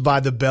Saved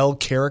by the Bell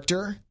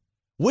character,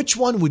 which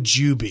one would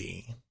you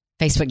be?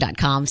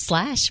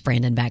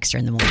 Facebook.com/Brandon Baxter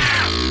in the morning.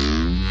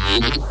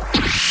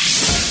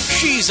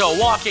 She's a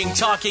walking,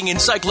 talking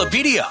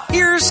encyclopedia.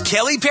 Here's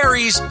Kelly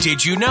Perry's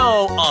Did You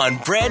Know on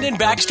Brandon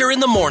Baxter in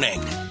the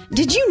morning.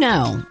 Did you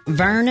know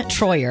Vern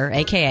Troyer,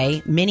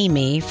 a.k.a.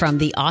 Mini-Me from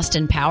the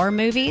Austin Power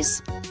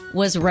movies,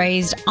 was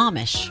raised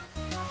Amish?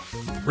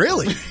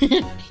 Really?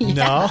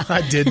 No,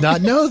 I did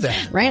not know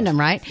that. Random,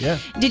 right? Yeah.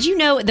 Did you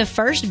know the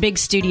first big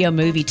studio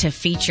movie to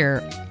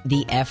feature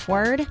the F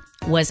word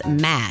was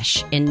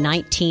MASH in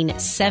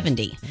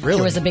 1970? Really?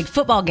 There was a big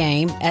football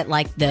game at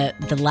like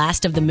the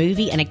last of the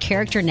movie, and a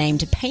character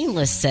named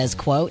Painless says,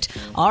 quote,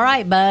 "All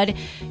right, bud,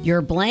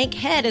 your blank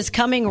head is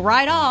coming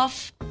right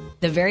off."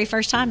 The very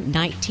first time,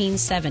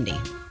 1970.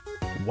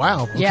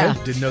 Wow. Okay. Yeah.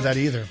 Didn't know that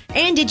either.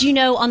 And did you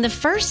know on the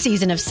first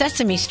season of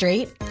Sesame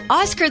Street,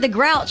 Oscar the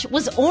Grouch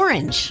was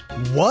orange?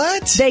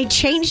 What? They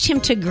changed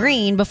him to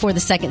green before the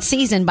second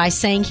season by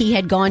saying he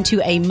had gone to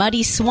a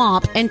muddy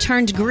swamp and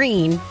turned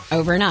green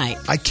overnight.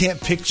 I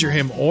can't picture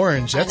him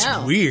orange. That's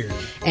weird.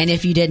 And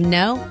if you didn't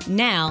know,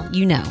 now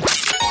you know.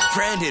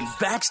 Brandon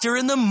Baxter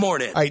in the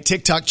morning. All right,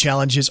 TikTok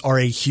challenges are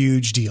a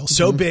huge deal.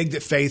 So big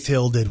that Faith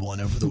Hill did one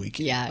over the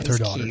weekend with her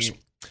daughters. Cute.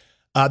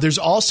 There's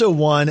also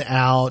one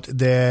out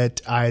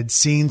that I had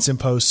seen some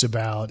posts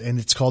about, and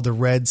it's called the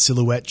Red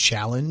Silhouette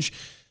Challenge.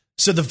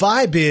 So the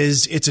vibe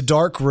is it's a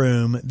dark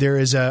room. There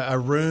is a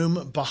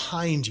room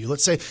behind you.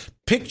 Let's say,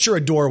 picture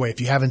a doorway. If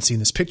you haven't seen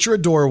this, picture a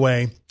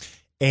doorway,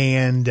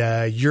 and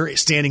you're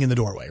standing in the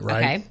doorway,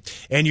 right? Okay.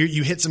 And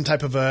you hit some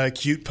type of a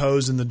cute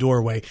pose in the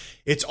doorway.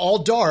 It's all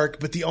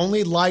dark, but the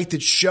only light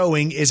that's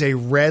showing is a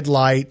red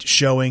light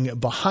showing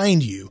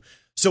behind you.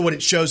 So what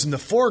it shows in the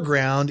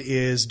foreground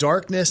is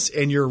darkness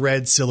and your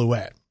red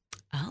silhouette.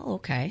 Oh,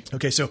 okay.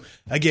 Okay, so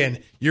again,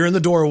 you're in the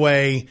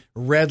doorway,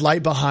 red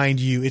light behind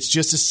you. It's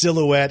just a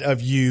silhouette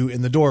of you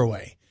in the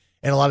doorway.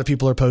 And a lot of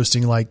people are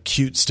posting like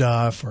cute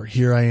stuff or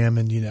here I am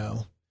in, you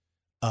know,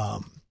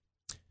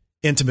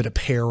 intimate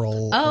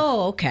apparel.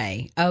 Oh,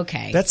 okay.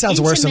 Okay. That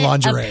sounds worse than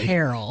lingerie.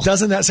 Apparel.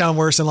 Doesn't that sound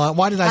worse than lingerie?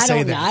 Why did I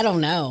say that? I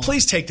don't know.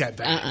 Please take that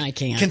back. I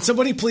can't. Can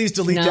somebody please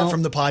delete that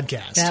from the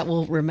podcast? That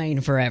will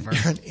remain forever.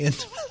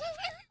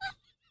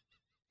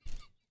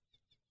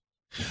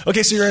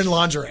 Okay, so you're in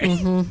lingerie.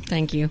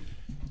 Thank you.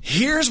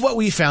 Here's what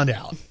we found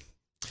out.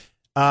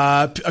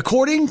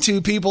 According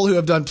to people who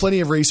have done plenty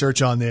of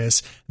research on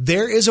this,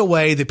 there is a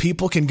way that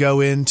people can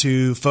go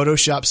into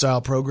Photoshop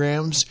style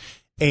programs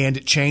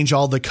and change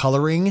all the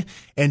coloring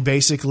and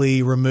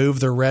basically remove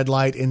the red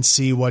light and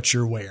see what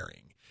you're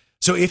wearing.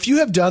 So if you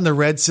have done the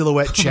Red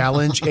Silhouette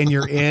Challenge and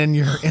you're in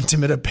your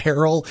intimate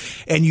apparel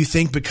and you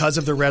think because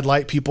of the red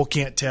light people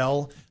can't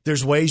tell,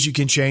 there's ways you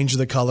can change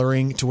the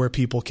coloring to where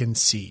people can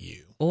see you.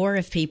 Or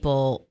if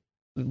people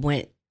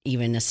went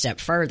even a step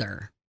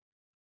further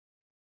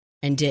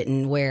and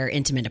didn't wear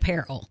intimate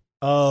apparel.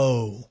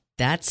 Oh.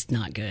 That's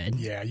not good.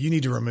 Yeah, you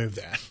need to remove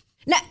that.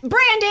 No,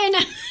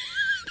 Brandon!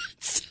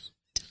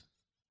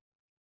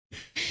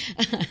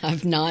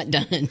 I've not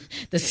done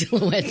the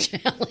silhouette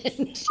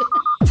challenge.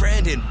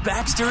 Brandon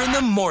Baxter in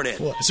the morning.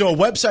 So a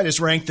website has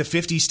ranked the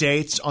 50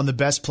 states on the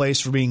best place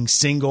for being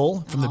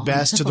single, from the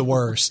best to the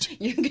worst.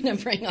 You're going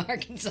to bring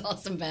Arkansas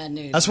some bad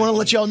news. I just want to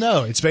let y'all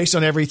know. It's based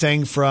on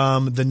everything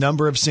from the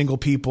number of single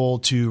people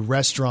to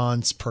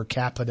restaurants per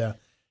capita,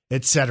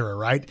 et cetera,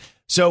 right?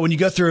 So when you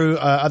go through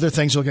other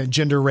things, you look at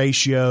gender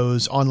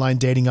ratios, online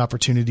dating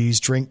opportunities,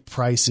 drink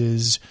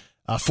prices,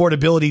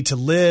 affordability to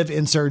live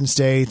in certain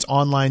states,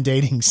 online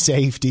dating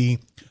safety,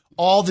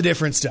 all the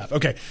different stuff.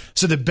 Okay,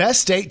 so the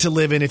best state to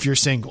live in if you're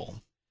single.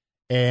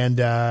 And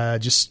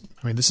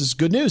this is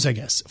good news, I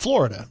guess.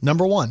 Florida,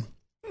 number 1.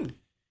 And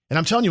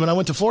I'm telling you, when I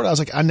went to Florida, I was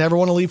like, I never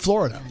want to leave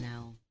Florida. I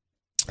know.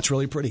 It's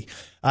really pretty.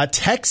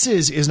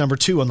 Texas is number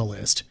 2 on the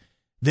list.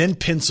 Then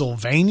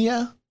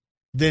Pennsylvania,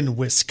 then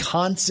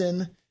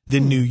Wisconsin,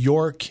 then New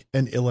York,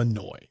 and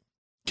Illinois.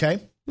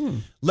 Okay?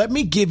 Let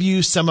me give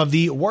you some of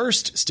the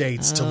worst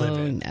states to live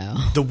in. No.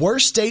 The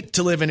worst state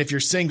to live in if you're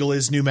single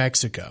is New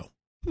Mexico.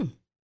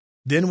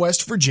 Then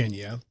West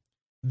Virginia.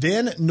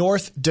 Then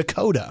North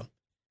Dakota.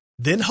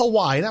 Then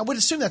Hawaii. And I would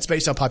assume that's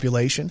based on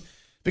population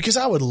because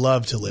I would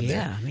love to live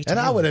there. Me too. And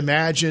I would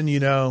imagine,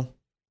 Go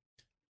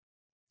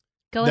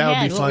that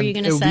ahead. would be fun. What were you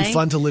going to It say? would be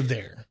fun to live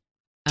there.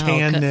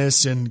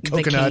 Tanness and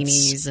coconuts.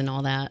 Bikinis and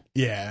all that.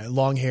 Yeah,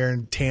 long hair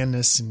and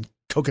tanness and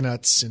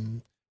coconuts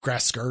and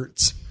grass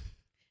skirts.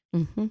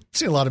 Mm-hmm. I've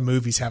seen a lot of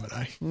movies, haven't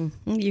I?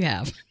 Mm-hmm. You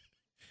have.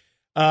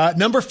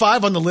 Number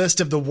 5 on the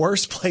list of the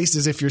worst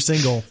places if you're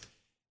single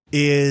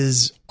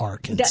is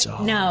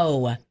Arkansas.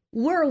 No.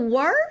 We're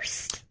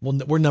worst? Well,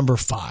 we're number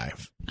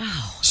 5.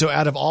 Oh. So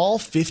out of all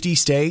 50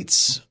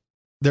 states,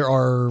 there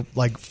are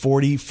like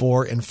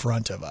 44 in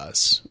front of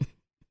us.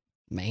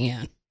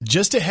 Man.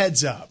 Just a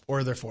heads up.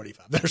 Or they're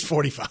 45. There's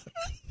 45.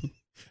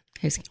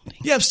 Who's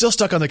counting? Yeah, I'm still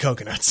stuck on the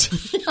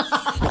coconuts.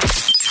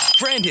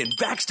 Brandon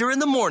Baxter in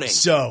the morning.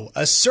 So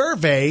a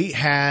survey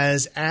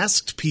has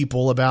asked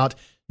people about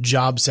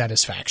job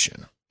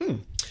satisfaction.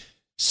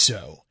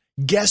 So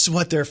guess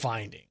what they're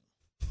finding?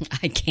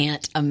 I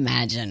can't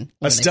imagine.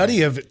 A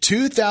study of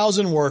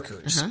 2,000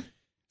 workers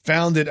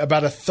found that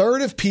about a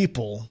third of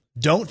people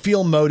don't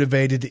feel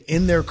motivated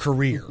in their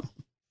career.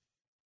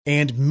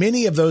 And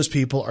many of those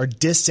people are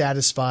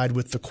dissatisfied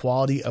with the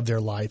quality of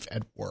their life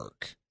at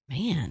work.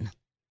 Man.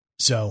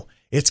 So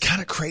it's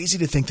kind of crazy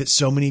to think that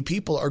so many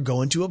people are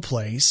going to a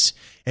place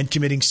and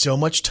committing so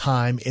much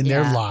time in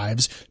their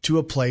lives to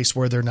a place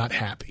where they're not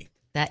happy.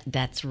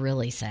 That's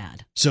really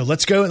sad. So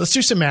let's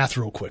do some math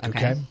real quick,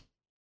 okay?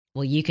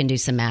 Well, you can do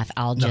some math.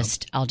 I'll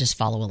just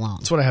follow along.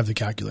 That's what I have the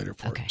calculator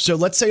for. Okay. So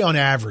let's say on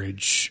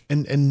average,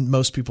 and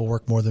most people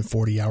work more than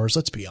 40 hours,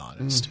 let's be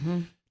honest.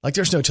 Like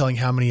there's no telling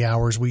how many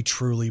hours we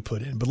truly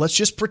put in, but let's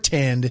just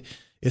pretend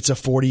it's a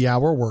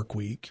 40-hour work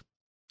week,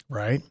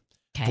 right?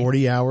 Okay.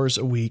 40 hours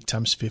a week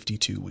times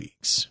 52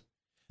 weeks.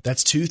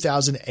 That's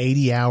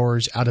 2,080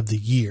 hours out of the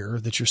year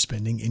that you're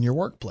spending in your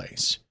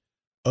workplace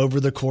over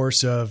the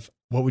course of,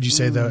 what would you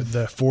say,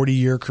 the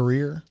 40-year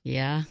career?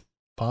 Yeah.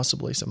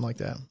 Possibly, something like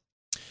that.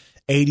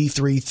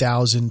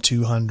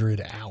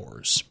 83,200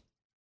 hours.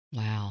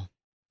 Wow.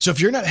 So if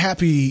you're not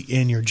happy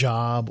in your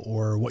job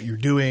or what you're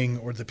doing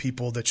or the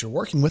people that you're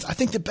working with, I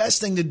think the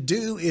best thing to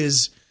do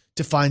is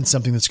to find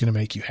something that's going to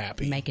make you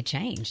happy. Make a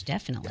change,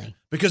 definitely. Yeah.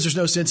 Because there's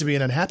no sense in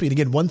being unhappy. And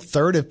again,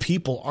 1/3 of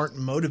people aren't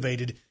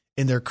motivated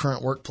in their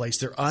current workplace.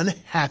 They're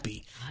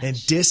unhappy and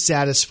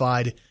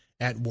dissatisfied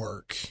at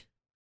work.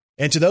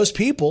 And to those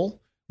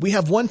people, we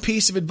have one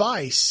piece of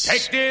advice.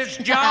 Take this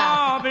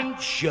job and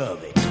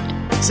shove it.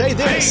 Say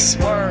this.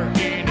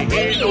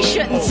 Maybe you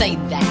shouldn't say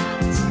that.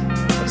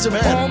 What does it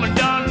matter? Woman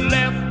done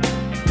left,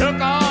 took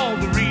all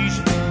the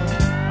reason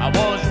I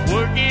was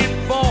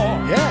working for.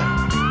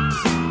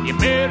 Yeah. You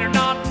better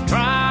not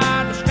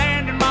try to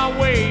stand in my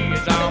way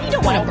as I'm You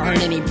don't want to burn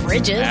any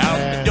bridges.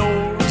 out the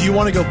door. Do you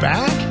want to go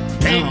back?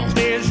 Take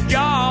this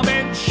job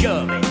and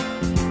shove it.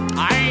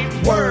 I ain't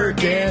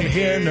Working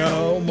here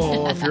no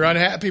more. If you're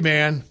unhappy,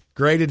 man,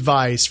 great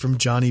advice from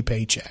Johnny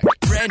Paycheck.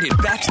 Brandon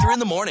Baxter in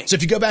the morning. So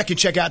if you go back and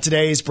check out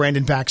today's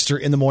Brandon Baxter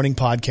in the Morning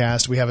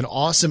podcast, we have an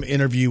awesome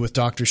interview with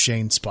Dr.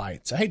 Shane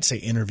Spites. I hate to say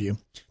interview.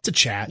 It's a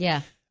chat.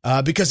 Yeah.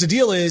 Because the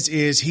deal is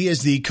he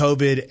is the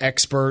COVID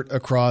expert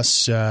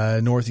across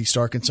Northeast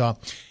Arkansas.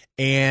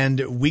 And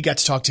we got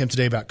to talk to him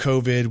today about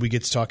COVID. We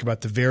get to talk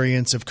about the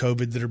variants of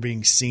COVID that are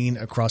being seen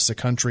across the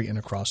country and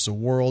across the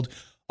world.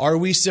 Are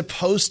we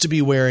supposed to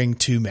be wearing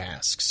 2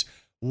 masks?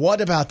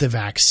 What about the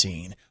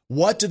vaccine?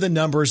 What do the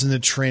numbers and the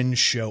trends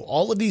show?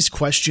 All of these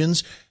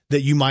questions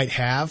that you might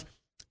have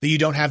that you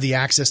don't have the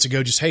access to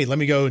go just, hey, let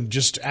me go and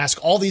just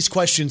ask all these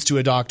questions to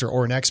a doctor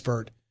or an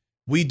expert.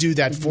 We do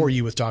that for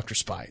you with Dr.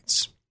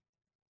 Spites.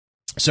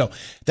 So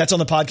that's on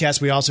the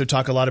podcast. We also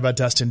talk a lot about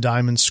Dustin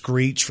Diamond,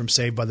 Screech from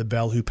Saved by the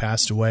Bell, who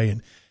passed away.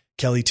 And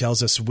Kelly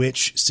tells us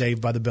which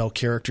Saved by the Bell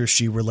character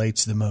she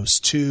relates the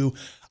most to.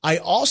 I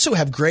also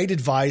have great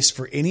advice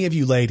for any of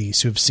you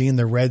ladies who have seen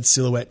the Red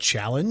Silhouette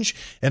Challenge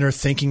and are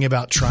thinking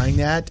about trying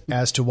that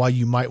as to why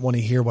you might want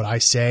to hear what I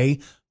say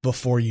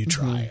before you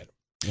try it.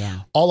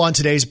 Yeah. All on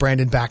today's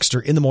Brandon Baxter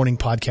in the Morning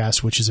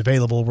podcast, which is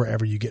available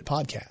wherever you get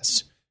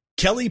podcasts.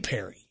 Kelly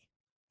Perry,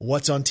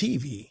 what's on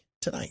TV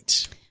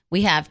tonight?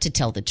 We have To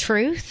Tell the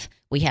Truth.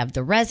 We have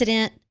The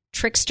Resident,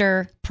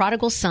 Trickster,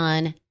 Prodigal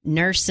Son,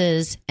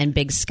 Nurses, and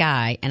Big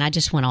Sky. And I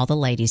just want all the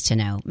ladies to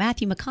know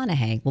Matthew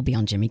McConaughey will be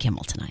on Jimmy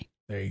Kimmel tonight.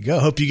 There you go.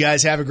 Hope you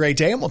guys have a great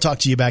day, and we'll talk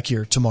to you back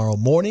here tomorrow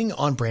morning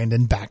on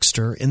Brandon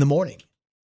Baxter in the Morning.